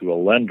package to a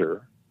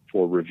lender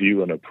for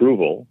review and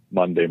approval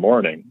Monday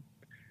morning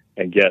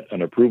and get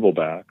an approval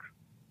back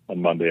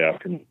on Monday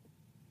afternoon.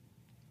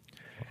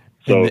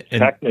 So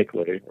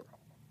technically,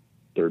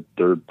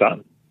 they're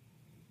done.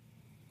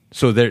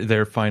 So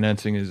their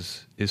financing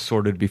is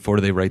sorted before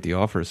they write the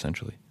offer,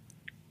 essentially.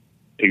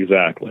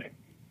 Exactly.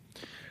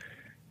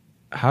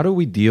 How do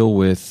we deal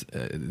with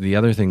the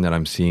other thing that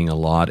I'm seeing a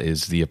lot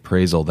is the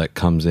appraisal that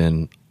comes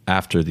in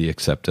after the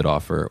accepted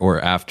offer or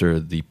after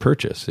the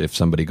purchase if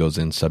somebody goes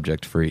in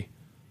subject free?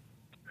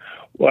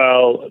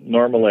 Well,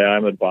 normally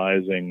I'm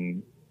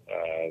advising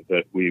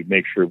that we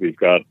make sure we've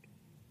got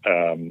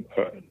a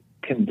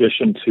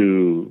condition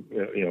to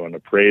an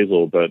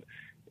appraisal, but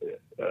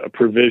a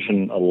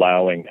provision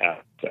allowing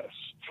access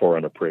for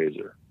an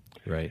appraiser.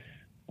 Right.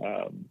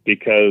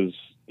 Because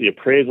the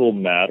appraisal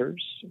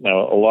matters.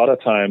 Now, a lot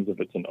of times, if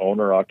it's an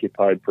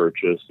owner-occupied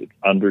purchase, it's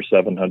under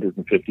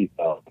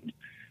 $750,000,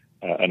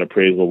 an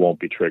appraisal won't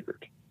be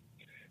triggered.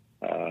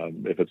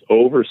 If it's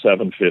over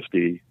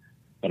 $750,000,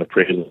 an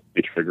appraisal will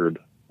be triggered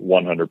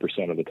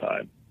 100% of the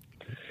time,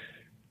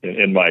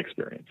 in my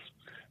experience.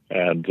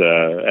 And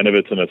if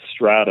it's in a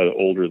strata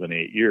older than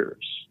 8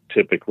 years,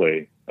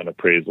 typically an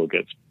appraisal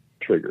gets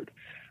triggered.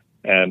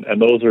 And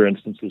those are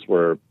instances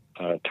where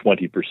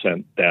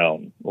 20%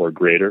 down or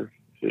greater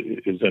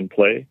is in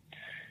play.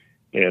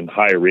 In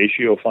high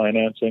ratio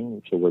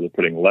financing, so where they're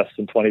putting less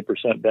than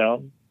 20%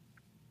 down,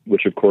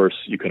 which of course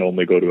you can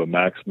only go to a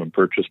maximum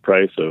purchase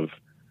price of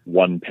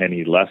 1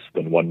 penny less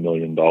than $1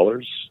 million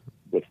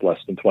with less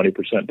than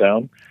 20%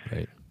 down.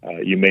 Right.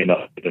 You may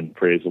not get an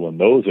appraisal in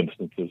those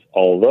instances,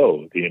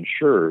 although the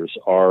insurers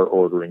are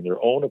ordering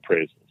their own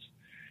appraisals.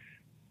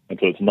 And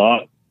so it's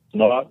not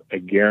a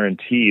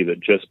guarantee that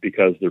just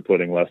because they're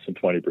putting less than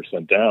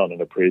 20% down, an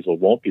appraisal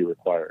won't be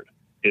required.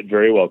 It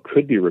very well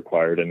could be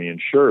required, and the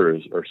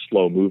insurers are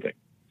slow moving.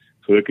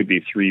 So it could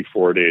be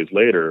 3-4 days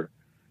later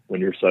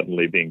when you're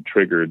suddenly being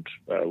triggered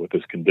with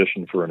this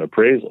condition for an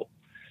appraisal.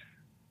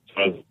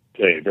 So I'd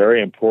say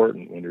very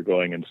important when you're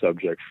going in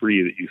subject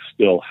free that you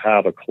still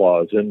have a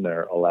clause in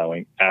there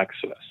allowing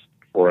access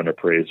for an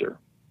appraiser.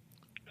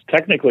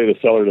 Technically, the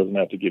seller doesn't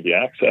have to give you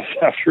access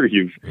after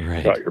you've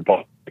got your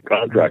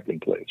contract in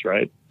place,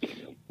 right?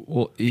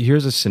 Well,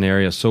 here's a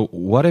scenario. So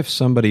what if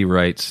somebody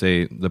writes,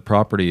 say the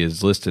property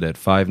is listed at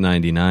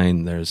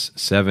 $599, there's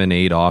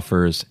 7-8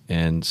 offers,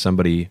 and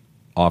somebody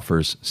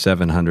offers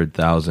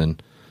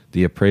 $700,000.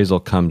 The appraisal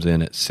comes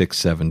in at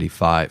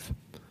 $675,000.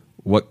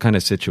 What kind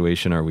of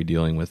situation are we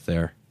dealing with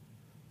there?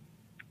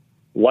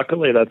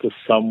 Luckily, that's a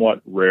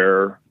somewhat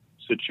rare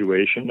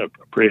situation.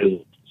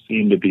 Appraisals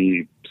seem to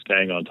be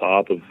staying on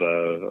top of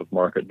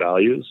market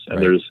values,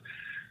 and there's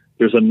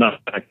enough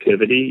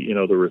activity.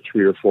 There were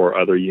 3 or 4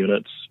 other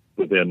units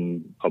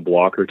within a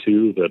block or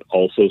two that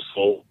also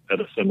sold at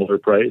a similar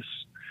price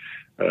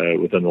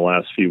within the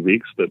last few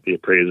weeks that the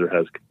appraiser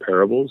has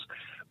comparables.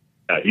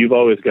 You've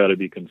always got to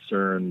be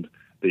concerned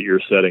that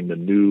you're setting the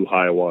new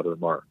high water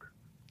mark,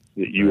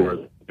 that you are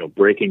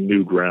breaking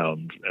new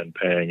ground and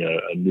paying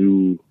a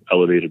new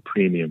elevated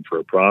premium for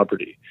a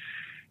property.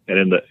 And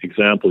in the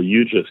example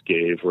you just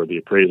gave, where the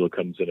appraisal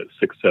comes in at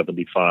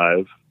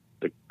 $675,000,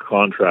 the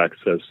contract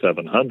says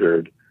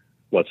 $700,000,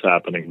 what's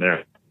happening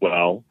there?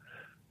 Well,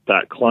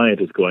 that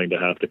client is going to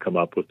have to come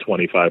up with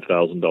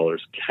 $25,000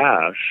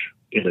 cash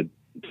in addition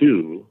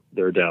to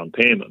their down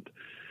payment.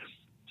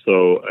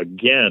 So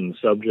again,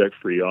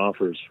 subject-free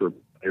offers for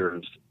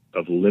buyers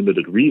of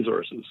limited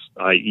resources,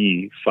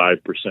 i.e. 5%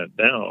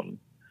 down,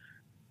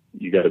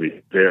 you got to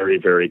be very,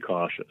 very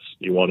cautious.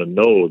 You want to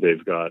know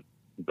they've got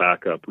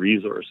backup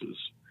resources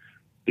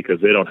because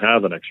they don't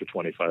have an extra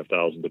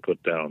 $25,000 to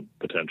put down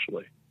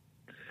potentially.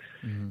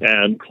 Mm-hmm.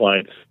 And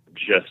clients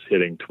just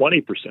hitting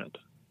 20%.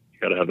 You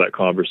got to have that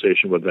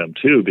conversation with them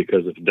too,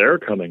 because if they're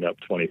coming up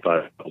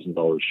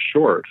 $25,000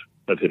 short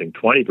of hitting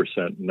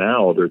 20%,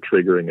 now they're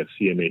triggering a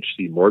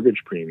CMHC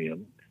mortgage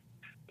premium.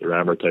 Their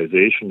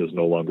amortization is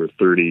no longer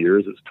 30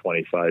 years, it's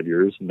 25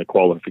 years, and the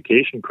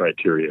qualification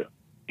criteria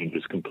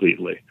changes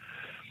completely.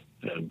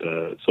 And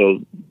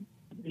so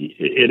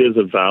it is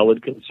a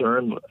valid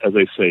concern. As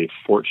I say,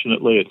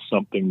 fortunately, it's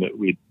something that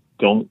we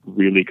don't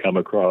really come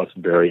across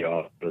very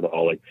often at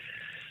all. Like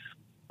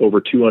over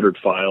 200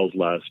 files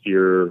last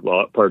year,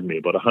 about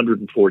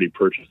 140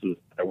 purchases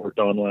I worked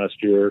on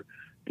last year,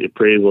 the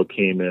appraisal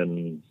came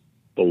in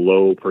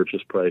below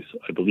purchase price,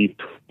 I believe,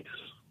 twice.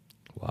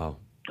 Wow.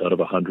 Out of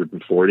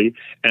 140,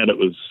 and it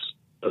was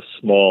a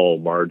small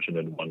margin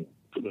in one.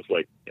 It was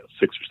like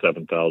 $6,000 or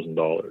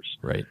 $7,000.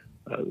 Right.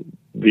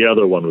 The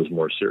other one was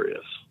more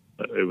serious.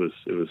 It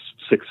was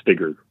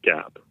six-figure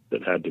gap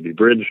that had to be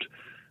bridged.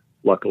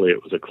 Luckily,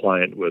 it was a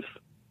client with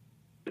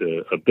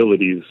the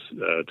abilities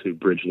to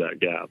bridge that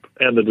gap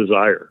and the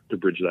desire to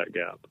bridge that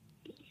gap.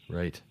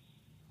 Right.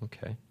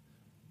 Okay.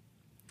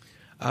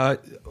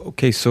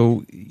 Okay,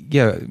 so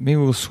maybe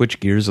we'll switch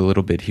gears a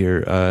little bit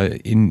here.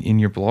 In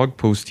your blog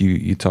post,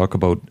 you talk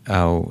about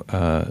how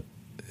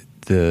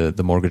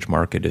the mortgage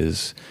market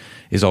is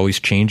always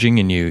changing,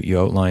 and you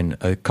outline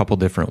a couple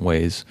different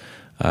ways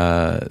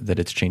that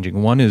it's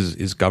changing. One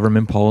is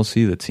government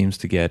policy that seems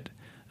to get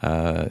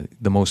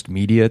the most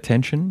media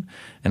attention,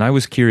 and I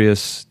was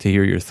curious to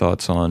hear your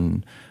thoughts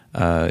on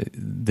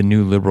the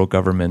new Liberal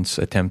government's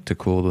attempt to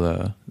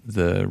cool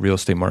the real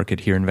estate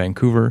market here in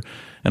Vancouver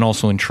and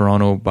also in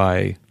Toronto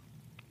by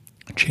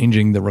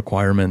changing the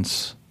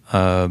requirements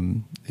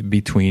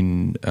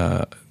between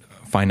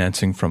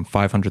financing from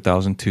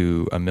 $500,000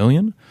 to $1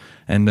 million.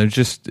 And there's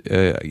just,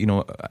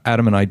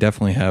 Adam and I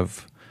definitely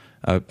have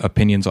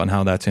opinions on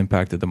how that's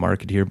impacted the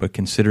market here. But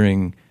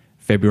considering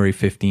February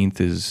 15th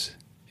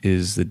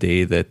is the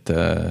day that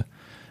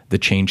the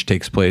change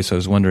takes place, I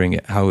was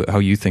wondering how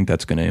you think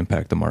that's going to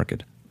impact the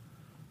market.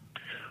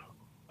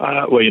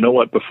 Well, you know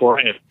what? Before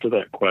I answer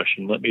that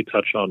question, let me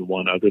touch on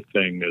one other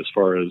thing as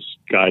far as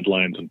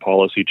guidelines and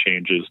policy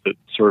changes that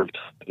sort of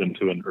ties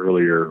into an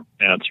earlier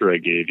answer I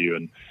gave you.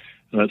 And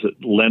that's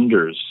that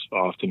lenders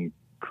often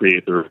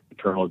create their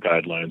internal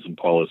guidelines and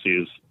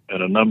policies,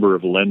 and a number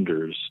of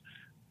lenders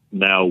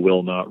now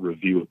will not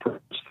review a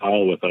purchase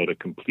file without a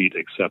complete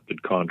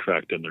accepted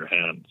contract in their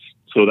hands.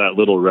 So that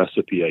little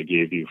recipe I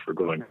gave you for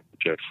going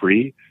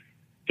project-free,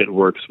 it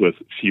works with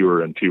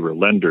fewer and fewer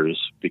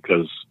lenders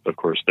because, of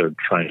course, they're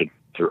trying to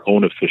their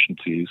own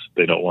efficiencies.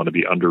 They don't want to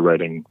be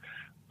underwriting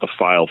a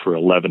file for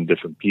 11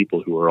 different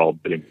people who are all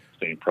bidding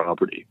the same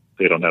property.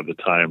 They don't have the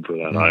time for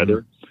that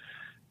either.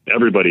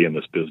 Everybody in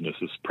this business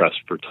is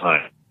pressed for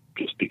time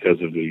just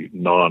because of the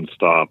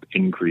nonstop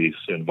increase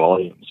in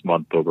volumes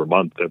month over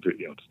month.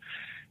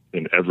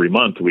 Every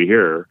month we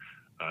hear,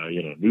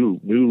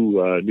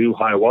 new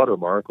high water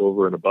mark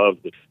over and above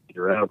the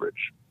year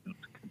average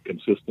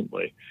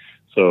consistently.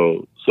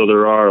 So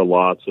there are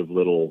lots of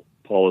little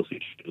policy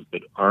changes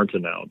that aren't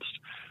announced.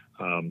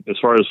 As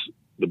far as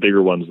the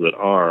bigger ones that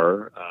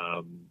are,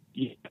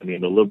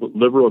 the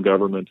Liberal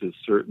government is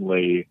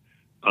certainly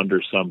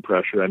under some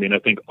pressure. I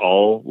think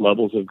all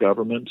levels of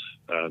government,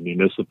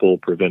 municipal,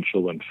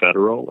 provincial, and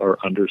federal, are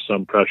under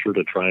some pressure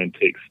to try and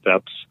take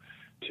steps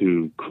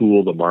to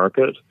cool the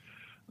market.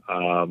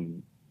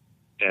 And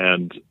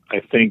I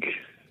think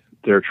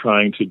they're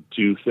trying to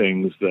do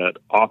things that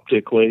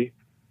optically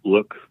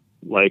look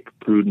like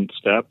prudent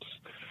steps,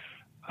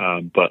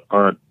 but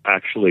aren't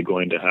actually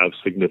going to have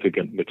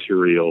significant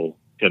material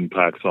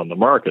impacts on the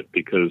market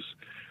because,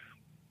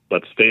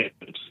 let's face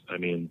it,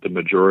 the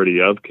majority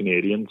of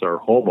Canadians are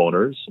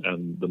homeowners,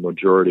 and the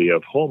majority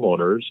of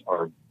homeowners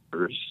are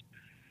renters,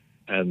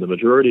 and the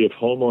majority of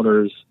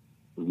homeowners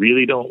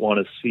really don't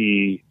want to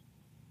see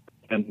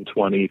 10,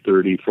 20,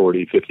 30,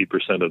 40,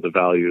 50% of the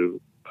value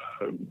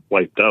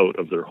wiped out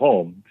of their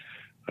home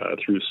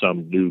through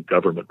some new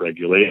government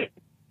regulation.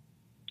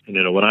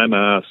 And, when I'm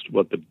asked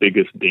what the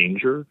biggest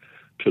danger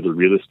to the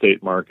real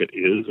estate market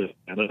is in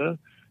Canada,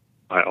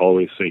 I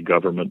always say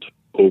government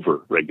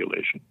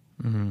over-regulation.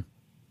 Mm-hmm.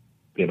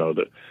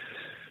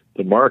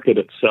 The market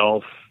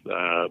itself,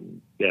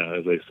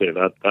 as I say,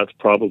 that's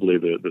probably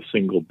the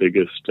single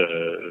biggest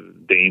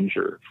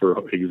danger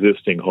for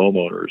existing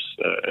homeowners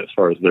as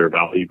far as their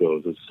value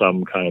goes, is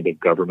some kind of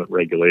government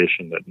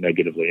regulation that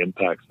negatively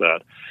impacts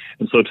that.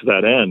 And so to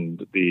that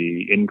end,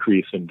 the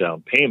increase in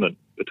down payment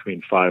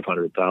between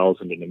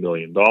 $500,000 and $1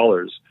 million,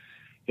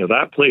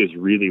 that plays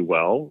really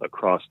well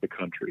across the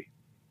country.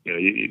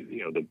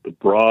 The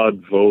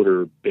broad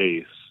voter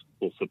base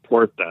will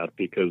support that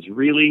because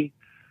really,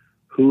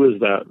 who is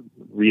that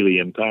really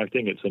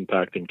impacting? It's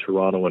impacting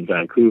Toronto and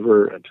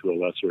Vancouver, and to a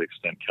lesser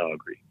extent,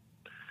 Calgary.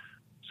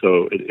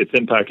 So it's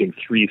impacting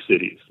 3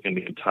 cities in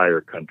the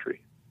entire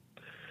country.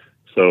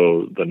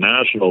 So the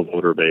national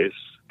voter base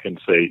can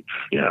say,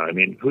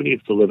 who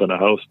needs to live in a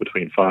house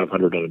between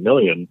 500 and $1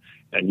 million,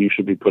 and you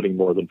should be putting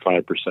more than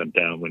 5%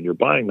 down when you're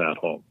buying that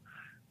home.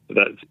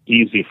 That's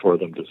easy for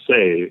them to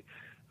say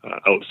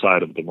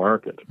outside of the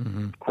market.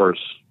 Mm-hmm. Of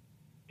course,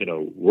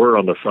 we're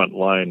on the front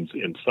lines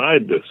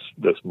inside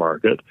this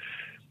market,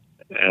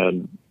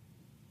 and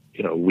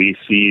we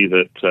see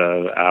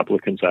that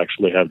applicants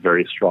actually have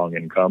very strong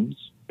incomes.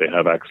 They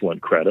have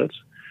excellent credit,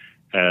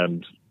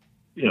 and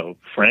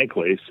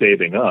frankly,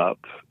 saving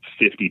up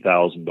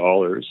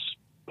 $50,000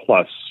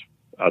 plus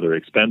other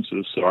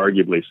expenses, so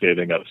arguably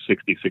saving up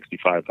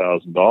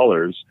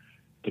 $60,000-$65,000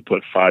 to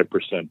put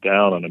 5%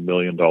 down on $1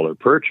 million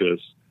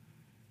purchase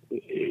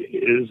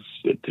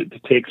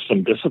it takes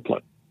some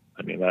discipline.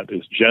 That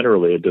is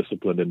generally a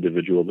disciplined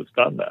individual that's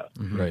done that.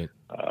 Right.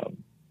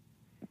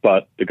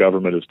 But the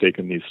government has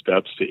taken these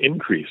steps to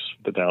increase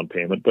the down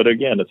payment. But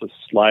again, it's a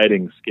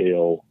sliding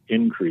scale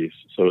increase.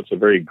 So it's a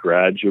very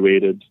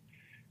graduated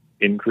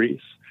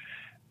increase.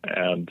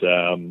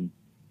 And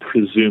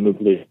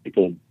presumably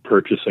people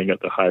purchasing at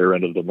the higher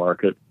end of the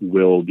market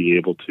will be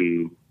able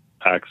to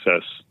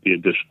access the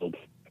additional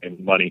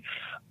money.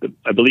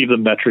 I believe the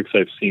metrics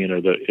I've seen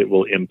are that it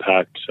will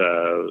impact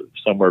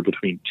somewhere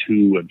between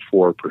 2 and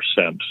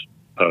 4%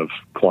 of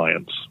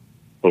clients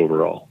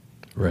overall.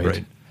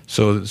 Right.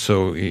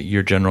 So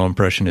your general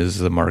impression is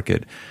the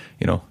market,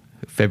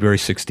 February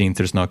 16th,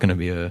 there's not going to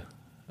be a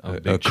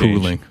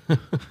cooling.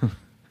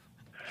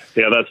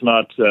 Yeah, that's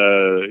not,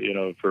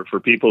 for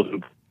people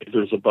who think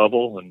there's a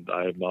bubble, and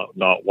I'm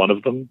not one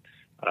of them.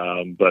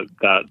 But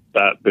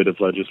that bit of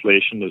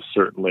legislation is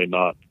certainly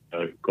not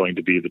going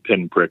to be the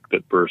pinprick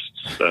that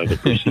bursts the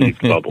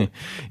perceived bubble.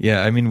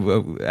 Yeah, I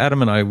mean,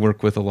 Adam and I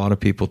work with a lot of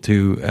people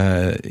too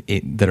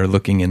that are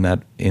looking in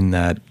that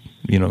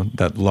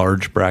that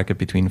large bracket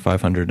between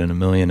 500 and $1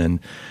 million, and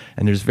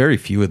there's very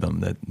few of them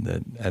that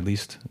at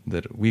least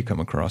that we come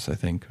across, I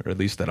think, or at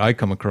least that I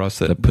come across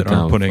that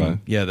aren't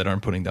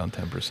putting down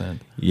 10%.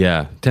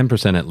 Yeah,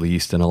 10% at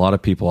least, and a lot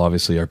of people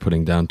obviously are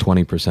putting down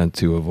 20%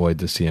 to avoid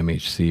the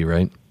CMHC,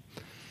 right?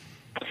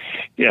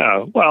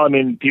 Yeah, well, I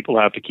mean, people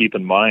have to keep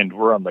in mind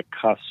we're on the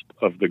cusp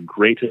of the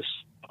greatest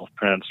wealth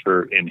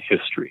transfer in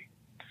history.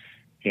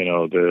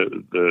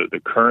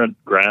 The current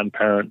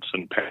grandparents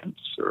and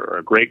parents,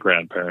 or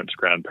great-grandparents,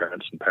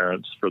 grandparents and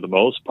parents, for the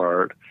most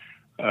part,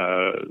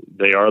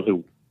 they are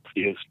the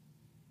wealthiest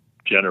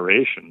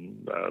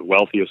generation,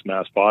 wealthiest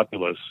mass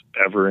populace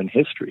ever in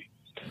history.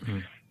 Mm-hmm.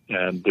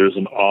 And there's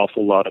an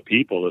awful lot of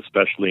people,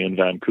 especially in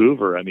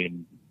Vancouver. I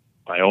mean,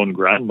 my own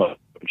grandmother,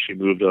 when she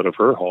moved out of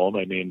her home,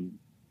 I mean,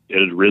 it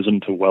had risen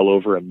to well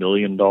over $1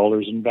 million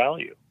in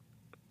value.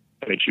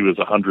 I mean, she was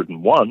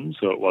 101,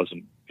 so it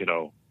wasn't,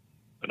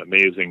 an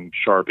amazing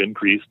sharp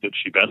increase that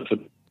she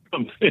benefited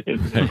from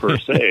per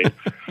se.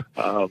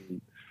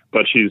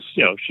 But she's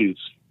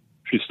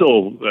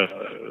still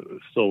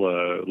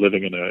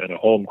living in a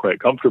home quite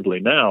comfortably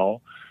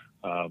now,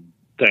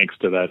 thanks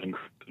to that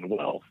increase in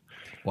wealth.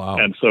 Wow.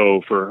 And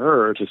so for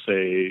her to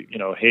say,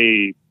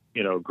 hey,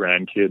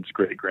 grandkids,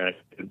 great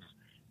grandkids,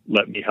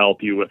 let me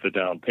help you with a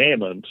down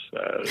payment,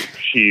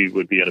 she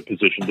would be in a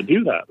position to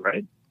do that,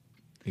 right?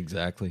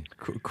 Exactly.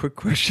 Quick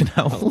question: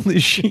 how old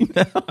is she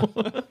now?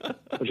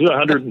 She's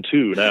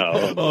 102 now.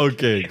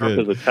 Okay, sharp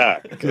good. as a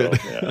tack. So,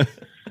 yeah.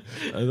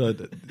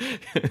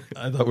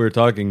 I thought we were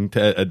talking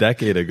a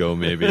decade ago,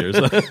 maybe, or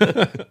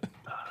something.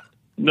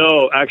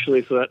 No,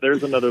 actually, so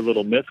there's another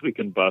little myth we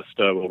can bust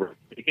while we're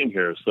speaking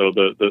here. So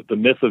the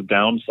myth of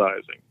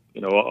downsizing.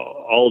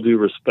 All due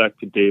respect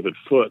to David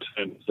Foote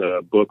and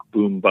his book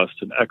Boom,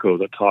 Bust, and Echo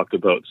that talked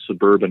about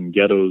suburban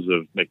ghettos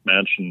of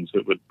McMansions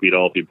that we'd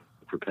all be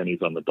for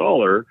pennies on the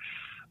dollar.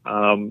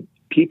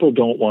 People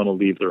don't want to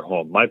leave their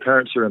home. My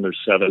parents are in their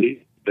 70s.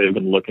 They've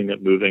been looking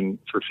at moving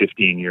for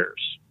 15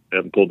 years. They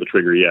haven't pulled the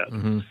trigger yet.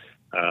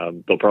 Mm-hmm.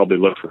 They'll probably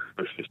look for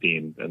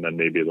 15, and then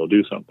maybe they'll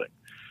do something.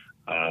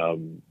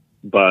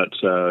 But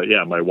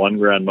my one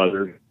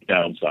grandmother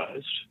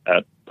downsized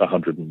at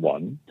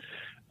 101.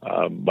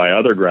 My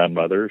other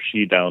grandmother,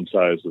 she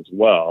downsized as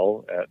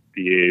well at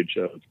the age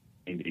of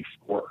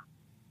 94.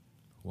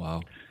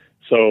 Wow.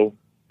 So,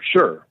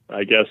 sure,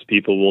 I guess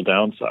people will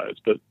downsize,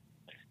 but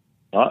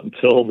not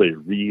until they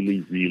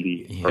really,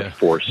 really are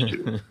forced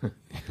to.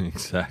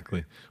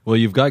 Exactly. Well,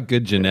 you've got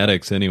good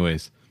genetics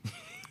anyways.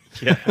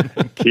 Yeah.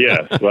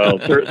 Yes. Well,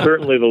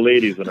 certainly the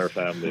ladies in our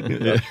family do,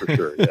 that's for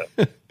sure.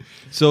 Yeah.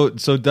 So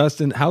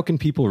Dustin, how can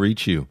people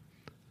reach you?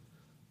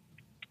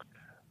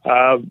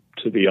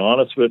 To be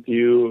honest with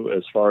you,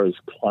 as far as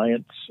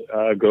clients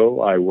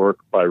go, I work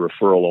by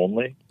referral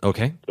only.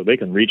 Okay. So they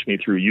can reach me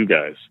through you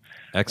guys.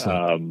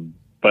 Excellent.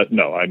 But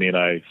no, I mean,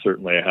 I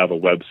certainly have a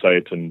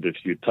website, and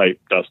if you type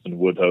Dustin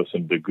Woodhouse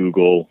into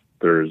Google,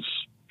 there's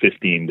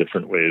 15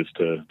 different ways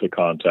to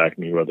contact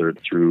me, whether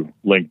it's through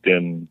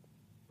LinkedIn,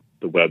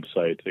 the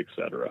website,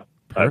 etc.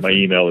 My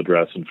email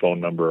address and phone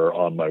number are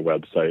on my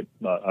website.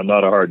 I'm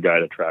not a hard guy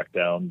to track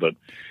down, but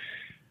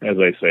as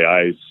I say,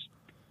 I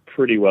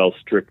pretty well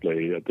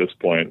strictly at this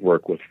point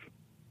work with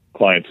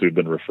clients who've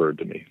been referred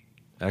to me.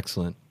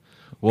 Excellent.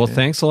 Well,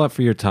 thanks a lot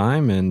for your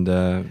time, and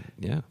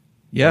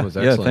yeah,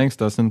 thanks,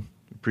 Dustin.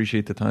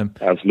 Appreciate the time.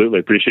 Absolutely.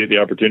 Appreciate the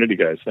opportunity,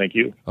 guys. Thank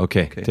you.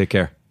 Okay. Take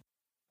care.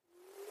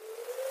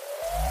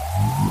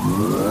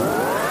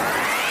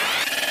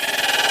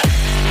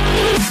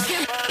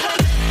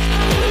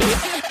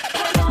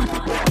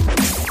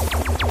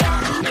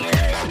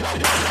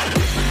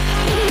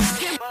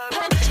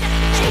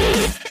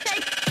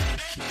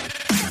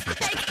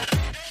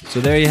 So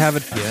there you have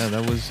it. Yeah,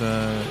 that was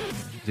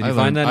Did you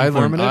find that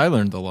informative? I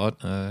learned a lot.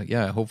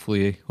 Yeah,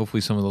 hopefully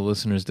some of the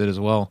listeners did as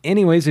well.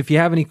 Anyways, if you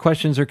have any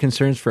questions or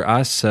concerns for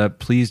us,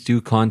 please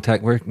do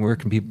contact. Where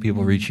can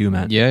people reach you,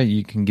 Matt? Yeah,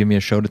 you can give me a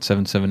shout at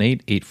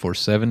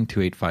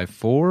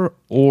 778-847-2854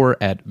 or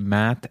at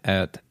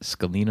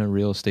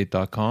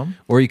matt@scalinarealestate.com.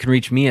 Or you can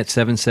reach me at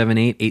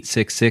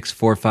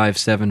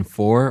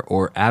 778-866-4574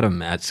 or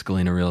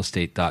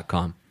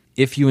adam@scalinarealestate.com.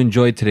 If you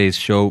enjoyed today's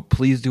show,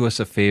 please do us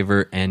a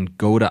favor and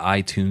go to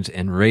iTunes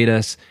and rate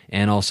us,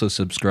 and also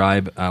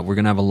subscribe. We're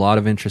going to have a lot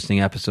of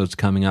interesting episodes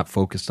coming up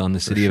focused on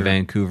the city of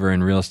Vancouver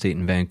and real estate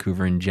in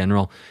Vancouver in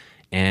general,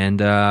 and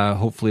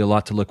hopefully a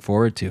lot to look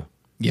forward to.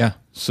 Yeah,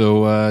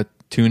 so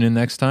tune in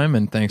next time,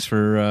 and thanks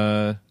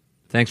for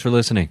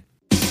listening.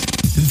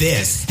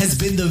 This has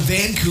been the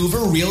Vancouver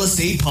Real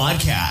Estate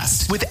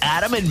Podcast with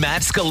Adam and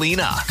Matt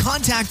Scalina.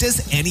 Contact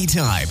us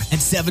anytime at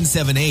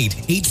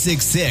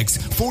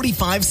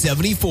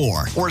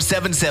 778-866-4574 or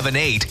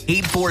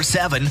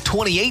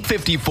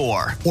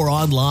 778-847-2854 or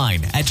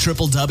online at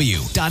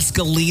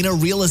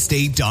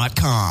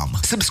www.scalinarealestate.com.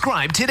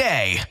 Subscribe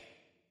today.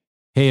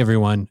 Hey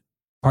everyone,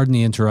 pardon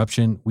the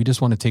interruption. We just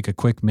want to take a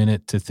quick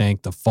minute to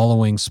thank the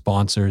following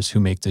sponsors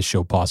who make this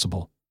show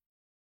possible.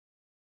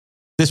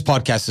 This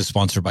podcast is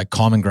sponsored by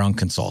Common Ground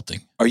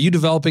Consulting. Are you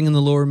developing in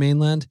the Lower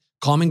Mainland?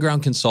 Common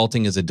Ground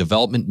Consulting is a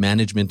development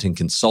management and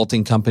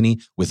consulting company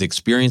with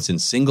experience in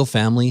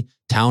single-family,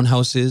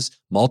 townhouses,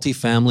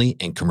 multifamily,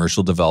 and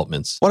commercial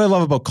developments. What I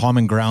love about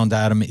Common Ground,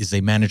 Adam, is they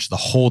manage the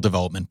whole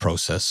development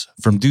process,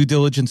 from due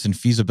diligence and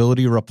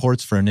feasibility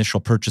reports for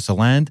initial purchase of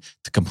land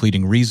to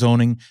completing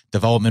rezoning,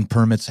 development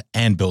permits,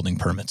 and building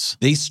permits.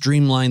 They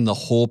streamline the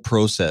whole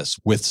process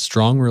with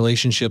strong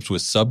relationships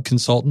with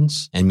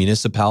sub-consultants and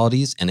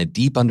municipalities and a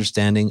deep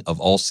understanding of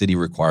all city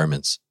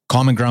requirements.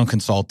 Common Ground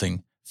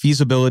Consulting.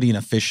 Feasibility and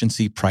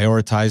efficiency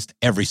prioritized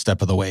every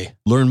step of the way.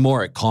 Learn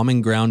more at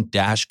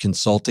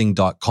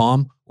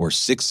commonground-consulting.com or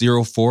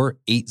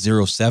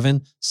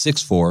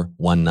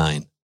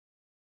 604-807-6419.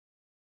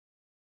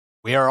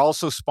 We are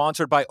also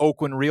sponsored by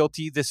Oakwyn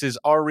Realty. This is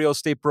our real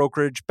estate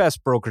brokerage,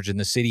 best brokerage in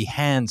the city,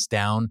 hands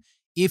down.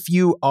 If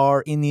you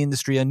are in the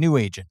industry, a new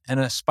agent, an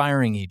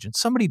aspiring agent,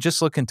 somebody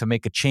just looking to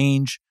make a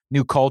change,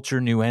 new culture,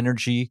 new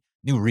energy,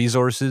 new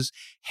resources,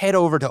 head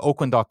over to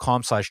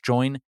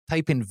oakwyn.com/join,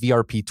 type in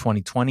VRP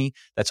 2020.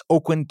 That's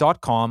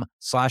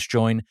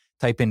oakwyn.com/join,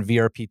 type in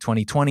VRP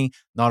 2020.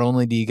 Not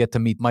only do you get to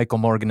meet Michael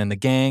Morgan and the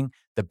gang,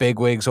 the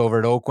bigwigs over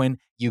at Oakwyn,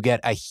 you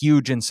get a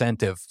huge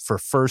incentive for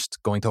first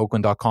going to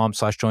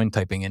oakwyn.com/join,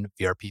 typing in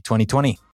VRP 2020.